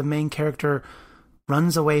 the main character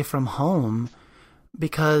runs away from home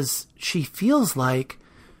because she feels like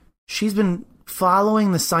she's been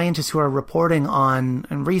following the scientists who are reporting on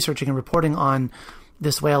and researching and reporting on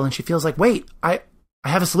this whale. And she feels like, wait, I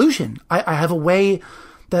have a solution. I have a way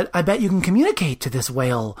that I bet you can communicate to this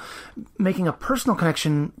whale, making a personal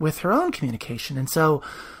connection with her own communication. And so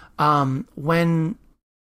when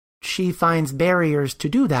she finds barriers to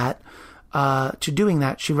do that,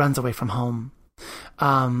 she runs away from home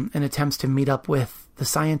and attempts to meet up with the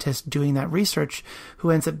scientist doing that research, who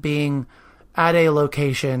ends up being at a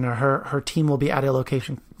location, or her team will be at a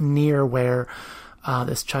location near where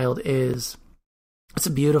this child is. It's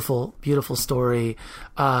a beautiful, beautiful story,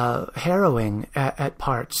 harrowing at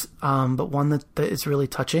parts, but one that is really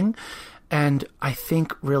touching, and I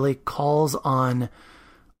think really calls on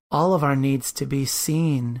all of our needs to be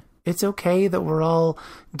seen. It's okay that we're all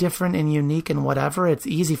different and unique and whatever. It's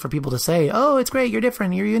easy for people to say, oh, it's great, you're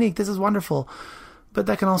different, you're unique, this is wonderful. But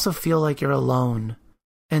that can also feel like you're alone.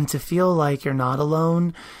 And to feel like you're not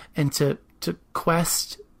alone, and to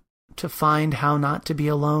quest to find how not to be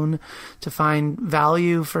alone, to find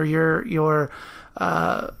value for your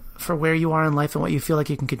for where you are in life and what you feel like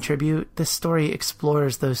you can contribute. This story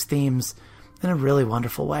explores those themes in a really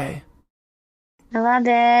wonderful way. I loved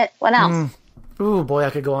it. What else? Ooh, boy,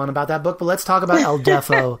 I could go on about that book, but let's talk about El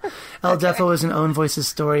Deafo. El Deafo is an Own Voices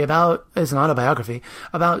story it's an autobiography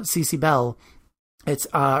about Cece Bell. It's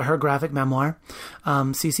her graphic memoir.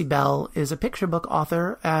 Cece Bell is a picture book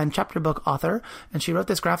author and chapter book author, and she wrote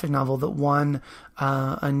this graphic novel that won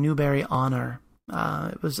a Newbery honor.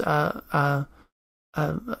 It was a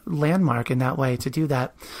landmark in that way to do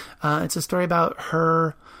that. It's a story about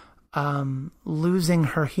her losing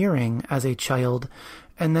her hearing as a child,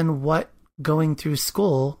 and then what going through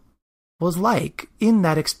school was like in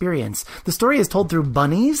that experience. The story is told through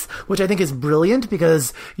bunnies, which I think is brilliant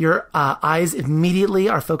because your eyes immediately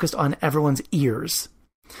are focused on everyone's ears.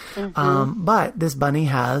 Mm-hmm. But this bunny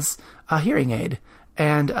has a hearing aid.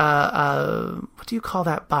 And what do you call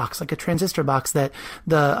that box? Like a transistor box that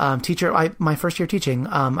the teacher, my first year teaching,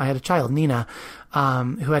 I had a child, Nina,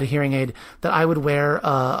 who had a hearing aid, that I would wear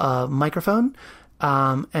a microphone,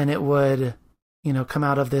 and it would come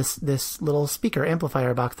out of this little speaker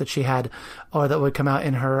amplifier box that she had, or that would come out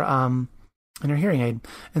in her hearing aid.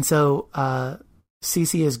 And so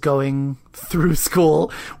Cece is going through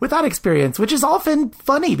school with that experience, which is often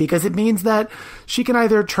funny because it means that she can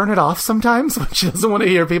either turn it off sometimes when she doesn't want to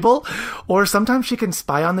hear people, or sometimes she can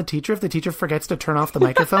spy on the teacher if the teacher forgets to turn off the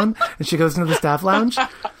microphone and she goes into the staff lounge.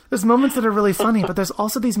 There's moments that are really funny, but there's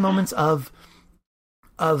also these moments of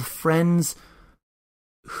of friends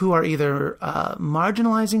who are either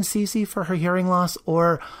marginalizing Cece for her hearing loss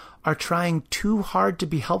or are trying too hard to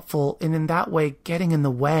be helpful and in that way getting in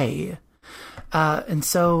the way. And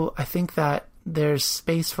so I think that there's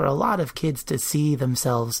space for a lot of kids to see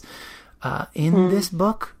themselves in this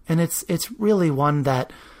book. And it's really one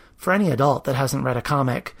that for any adult that hasn't read a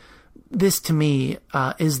comic, this to me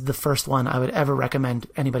is the first one I would ever recommend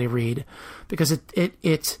anybody read, because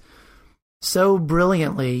it so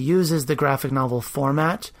brilliantly uses the graphic novel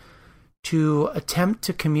format to attempt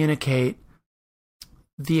to communicate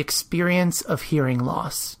the experience of hearing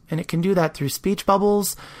loss. And it can do that through speech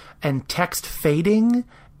bubbles and text fading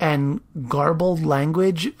and garbled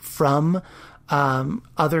language from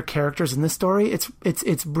other characters in this story.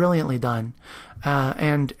 It's brilliantly done.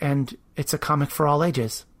 And it's a comic for all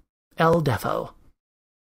ages. El Defo.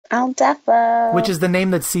 El Defo. Which is the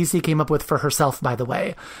name that Cece came up with for herself, by the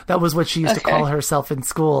way. That was what she used to call herself in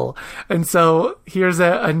school. And so here's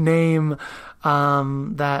a name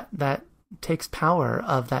that takes power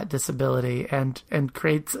of that disability and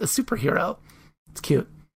creates a superhero. It's cute.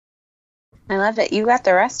 I love it. You got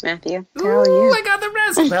the rest, Matthew. Ooh, I got the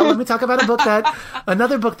rest. Well, let me talk about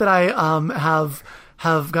another book that I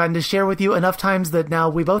have gotten to share with you enough times that now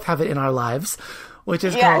we both have it in our lives, which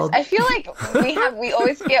is called... I feel like we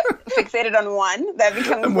always get fixated on one that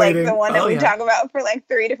becomes like the one that we talk about for like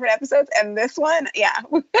 3 different episodes, and this one,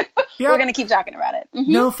 we're going to keep talking about it.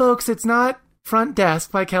 Mm-hmm. No, folks, it's not Front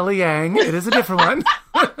Desk by Kelly Yang. It is a different one.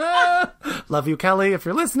 Love you, Kelly, if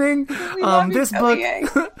you're listening.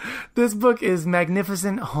 This book is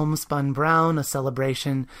Magnificent Homespun Brown, a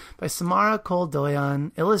celebration by Samara Cole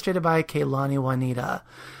Doyon, illustrated by Kehlani Juanita.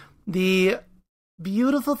 The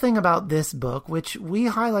beautiful thing about this book, which we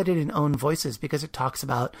highlighted in Own Voices because it talks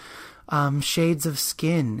about shades of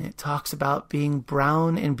skin. It talks about being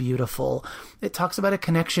brown and beautiful. It talks about a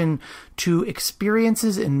connection to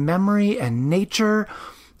experiences in memory and nature,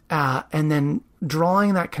 and then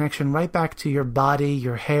drawing that connection right back to your body,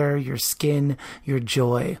 your hair, your skin, your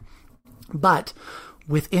joy. But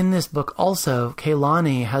within this book also,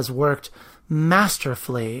 Kehlani has worked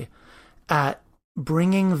masterfully at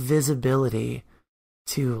bringing visibility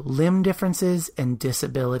to limb differences and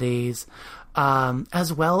disabilities,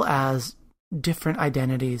 as well as different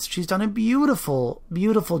identities. She's done a beautiful,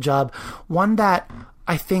 beautiful job. One that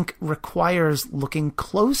I think requires looking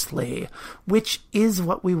closely, which is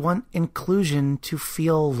what we want inclusion to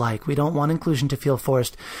feel like. We don't want inclusion to feel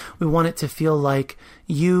forced. We want it to feel like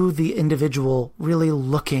you, the individual, really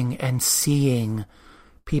looking and seeing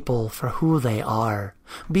people for who they are,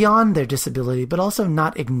 beyond their disability, but also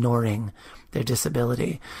not ignoring their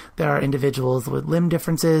disability. There are individuals with limb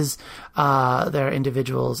differences. There are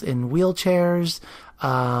individuals in wheelchairs.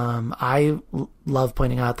 I love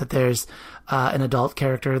pointing out that there's an adult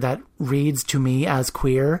character that reads to me as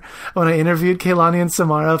queer. When I interviewed Kehlani and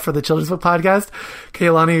Samara for the Children's Book Podcast,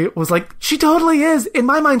 Kehlani was like, she totally is. In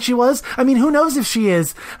my mind, she was. I mean, who knows if she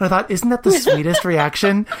is? And I thought, isn't that the sweetest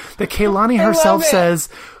reaction? That Kehlani herself says,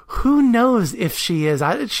 who knows if she is?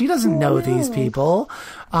 She doesn't know these people.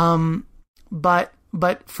 But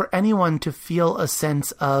for anyone to feel a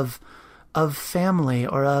sense of family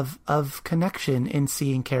or of connection in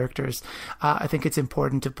seeing characters, I think it's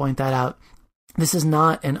important to point that out. This is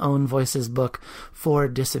not an Own Voices book for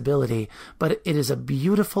disability, but it is a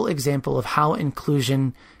beautiful example of how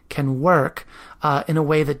inclusion can work in a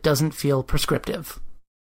way that doesn't feel prescriptive.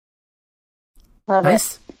 Love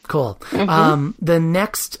it. Cool. Mm-hmm. The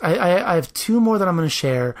next, I have 2 more that I'm going to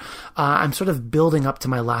share. I'm sort of building up to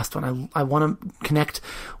my last one. I want to connect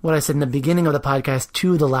what I said in the beginning of the podcast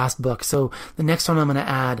to the last book. So the next one I'm going to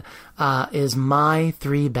add is My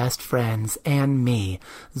 3 Best Friends and Me,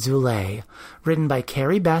 Zulay, written by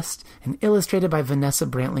Carrie Best and illustrated by Vanessa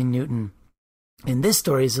Brantley Newton. In this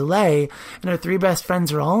story, Zulay and her 3 best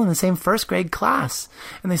friends are all in the same first grade class,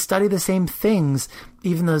 and they study the same things,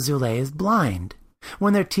 even though Zulay is blind.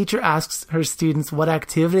 When their teacher asks her students what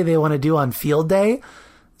activity they want to do on field day,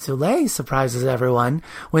 Zulay surprises everyone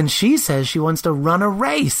when she says she wants to run a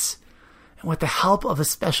race. And with the help of a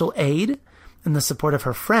special aide and the support of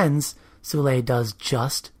her friends, Zulay does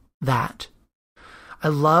just that. I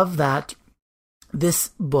love that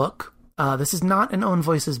this book, this is not an Own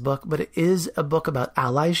Voices book, but it is a book about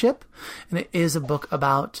allyship, and it is a book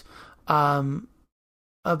about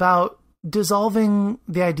dissolving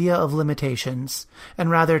the idea of limitations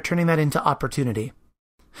and rather turning that into opportunity.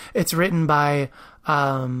 It's written by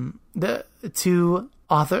by an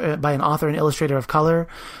author and illustrator of color,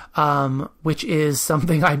 which is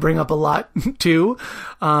something I bring up a lot too,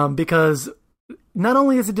 because not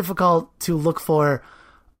only is it difficult to look for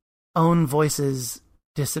Own Voices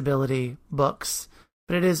disability books,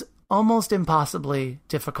 but it is almost impossibly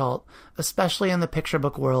difficult, especially in the picture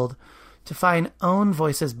book world, to find own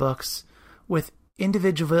voices books with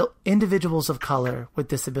individuals of color with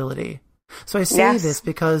disability. So I say this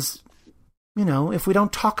because, you know, if we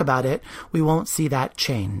don't talk about it, we won't see that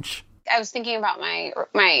change. I was thinking about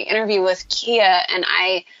my interview with Kia, and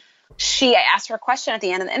I asked her a question at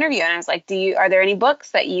the end of the interview, and I was like, are there any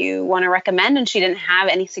books that you want to recommend? And she didn't have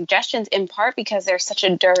any suggestions, in part because there's such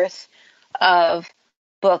a dearth of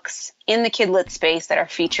books in the kidlit space that are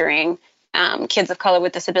featuring kids of color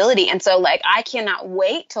with disability. And so, like, I cannot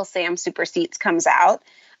wait till Sam Superseats comes out.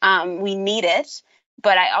 We need it.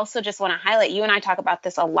 But I also just want to highlight, you and I talk about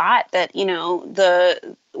this a lot, that, you know,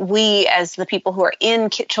 we as the people who are in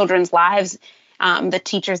children's lives, the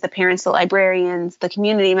teachers, the parents, the librarians, the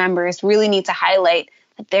community members really need to highlight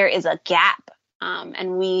that there is a gap.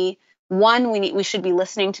 And we should be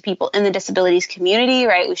listening to people in the disabilities community,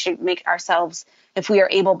 right? We should make ourselves, if we are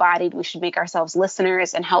able-bodied, we should make ourselves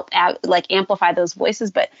listeners and help amplify those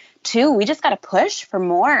voices. But two, we just got to push for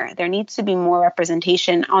more. There needs to be more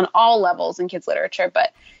representation on all levels in kids literature,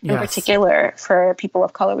 but in particular for people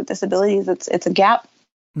of color with disabilities, it's a gap.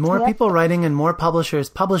 More people writing and more publishers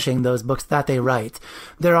publishing those books that they write.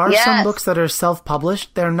 There are some books that are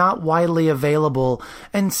self-published. They're not widely available.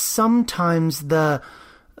 And sometimes the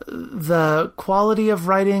quality of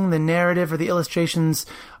writing, the narrative, or the illustrations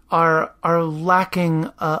are lacking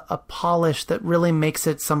a polish that really makes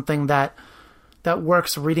it something that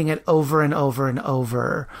works reading it over and over and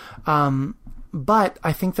over. But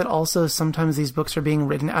I think that also sometimes these books are being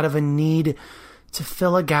written out of a need to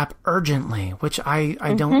fill a gap urgently, which I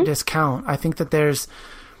don't discount. I think that there's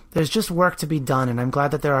just work to be done, and I'm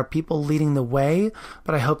glad that there are people leading the way,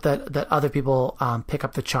 but I hope that other people pick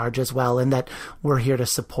up the charge as well, and that we're here to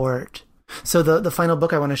support. So the final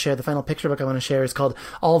book I want to share, the final picture book I want to share, is called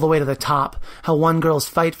All the Way to the Top: How One Girl's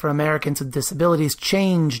Fight for Americans with Disabilities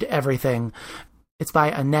Changed Everything. It's by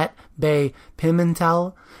Annette Bay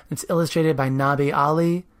Pimentel. It's illustrated by Nabi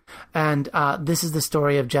Ali. And this is the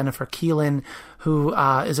story of Jennifer Keelan, who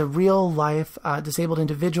is a real-life disabled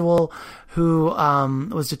individual who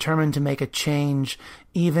was determined to make a change,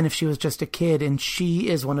 even if she was just a kid. And she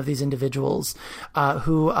is one of these individuals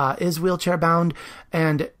who is wheelchair-bound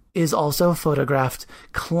and is also photographed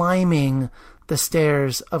climbing the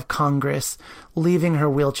stairs of Congress, leaving her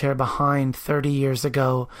wheelchair behind 30 years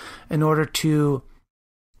ago in order to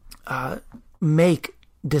make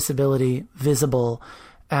disability visible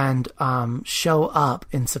and show up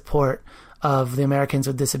in support of the Americans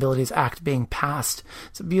with Disabilities Act being passed.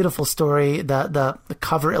 It's a beautiful story. The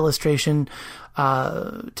cover illustration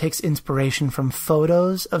takes inspiration from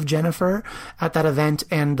photos of Jennifer at that event,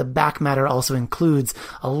 and the back matter also includes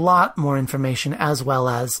a lot more information as well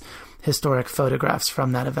as historic photographs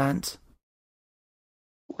from that event.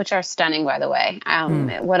 Which are stunning, by the way.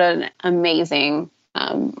 What an amazing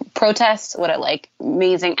protest, what a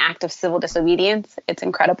amazing act of civil disobedience. It's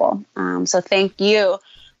incredible. So thank you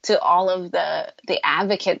to all of the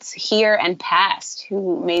advocates here and past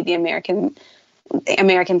who made the Americans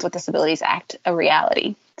with Disabilities Act a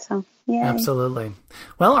reality. So yeah, absolutely.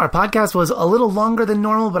 Well, our podcast was a little longer than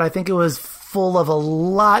normal, but I think it was full of a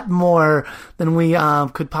lot more than we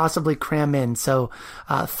could possibly cram in. So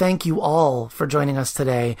thank you all for joining us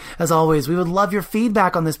today. As always, we would love your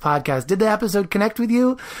feedback on this podcast. Did the episode connect with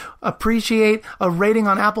you? Appreciate a rating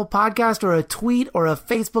on Apple Podcast, or a tweet, or a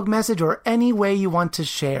Facebook message, or any way you want to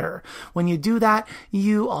share. When you do that,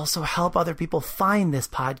 you also help other people find this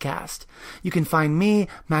podcast. You can find me,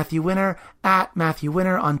 Matthew Winner, at Matthew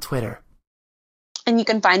Winner on Twitter. And you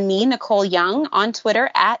can find me, Nicole Young, on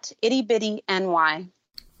Twitter at ittybittyny.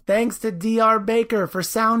 Thanks to DR Baker for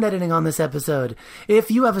sound editing on this episode.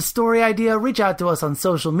 If you have a story idea, reach out to us on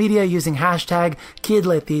social media using hashtag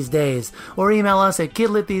KidLitTheseDays, or email us at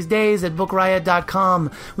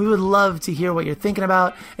kidlitthesedays@bookriot.com. We would love to hear what you're thinking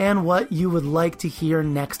about and what you would like to hear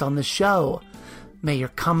next on the show. May your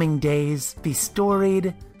coming days be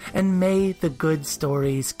storied, and may the good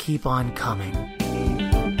stories keep on coming.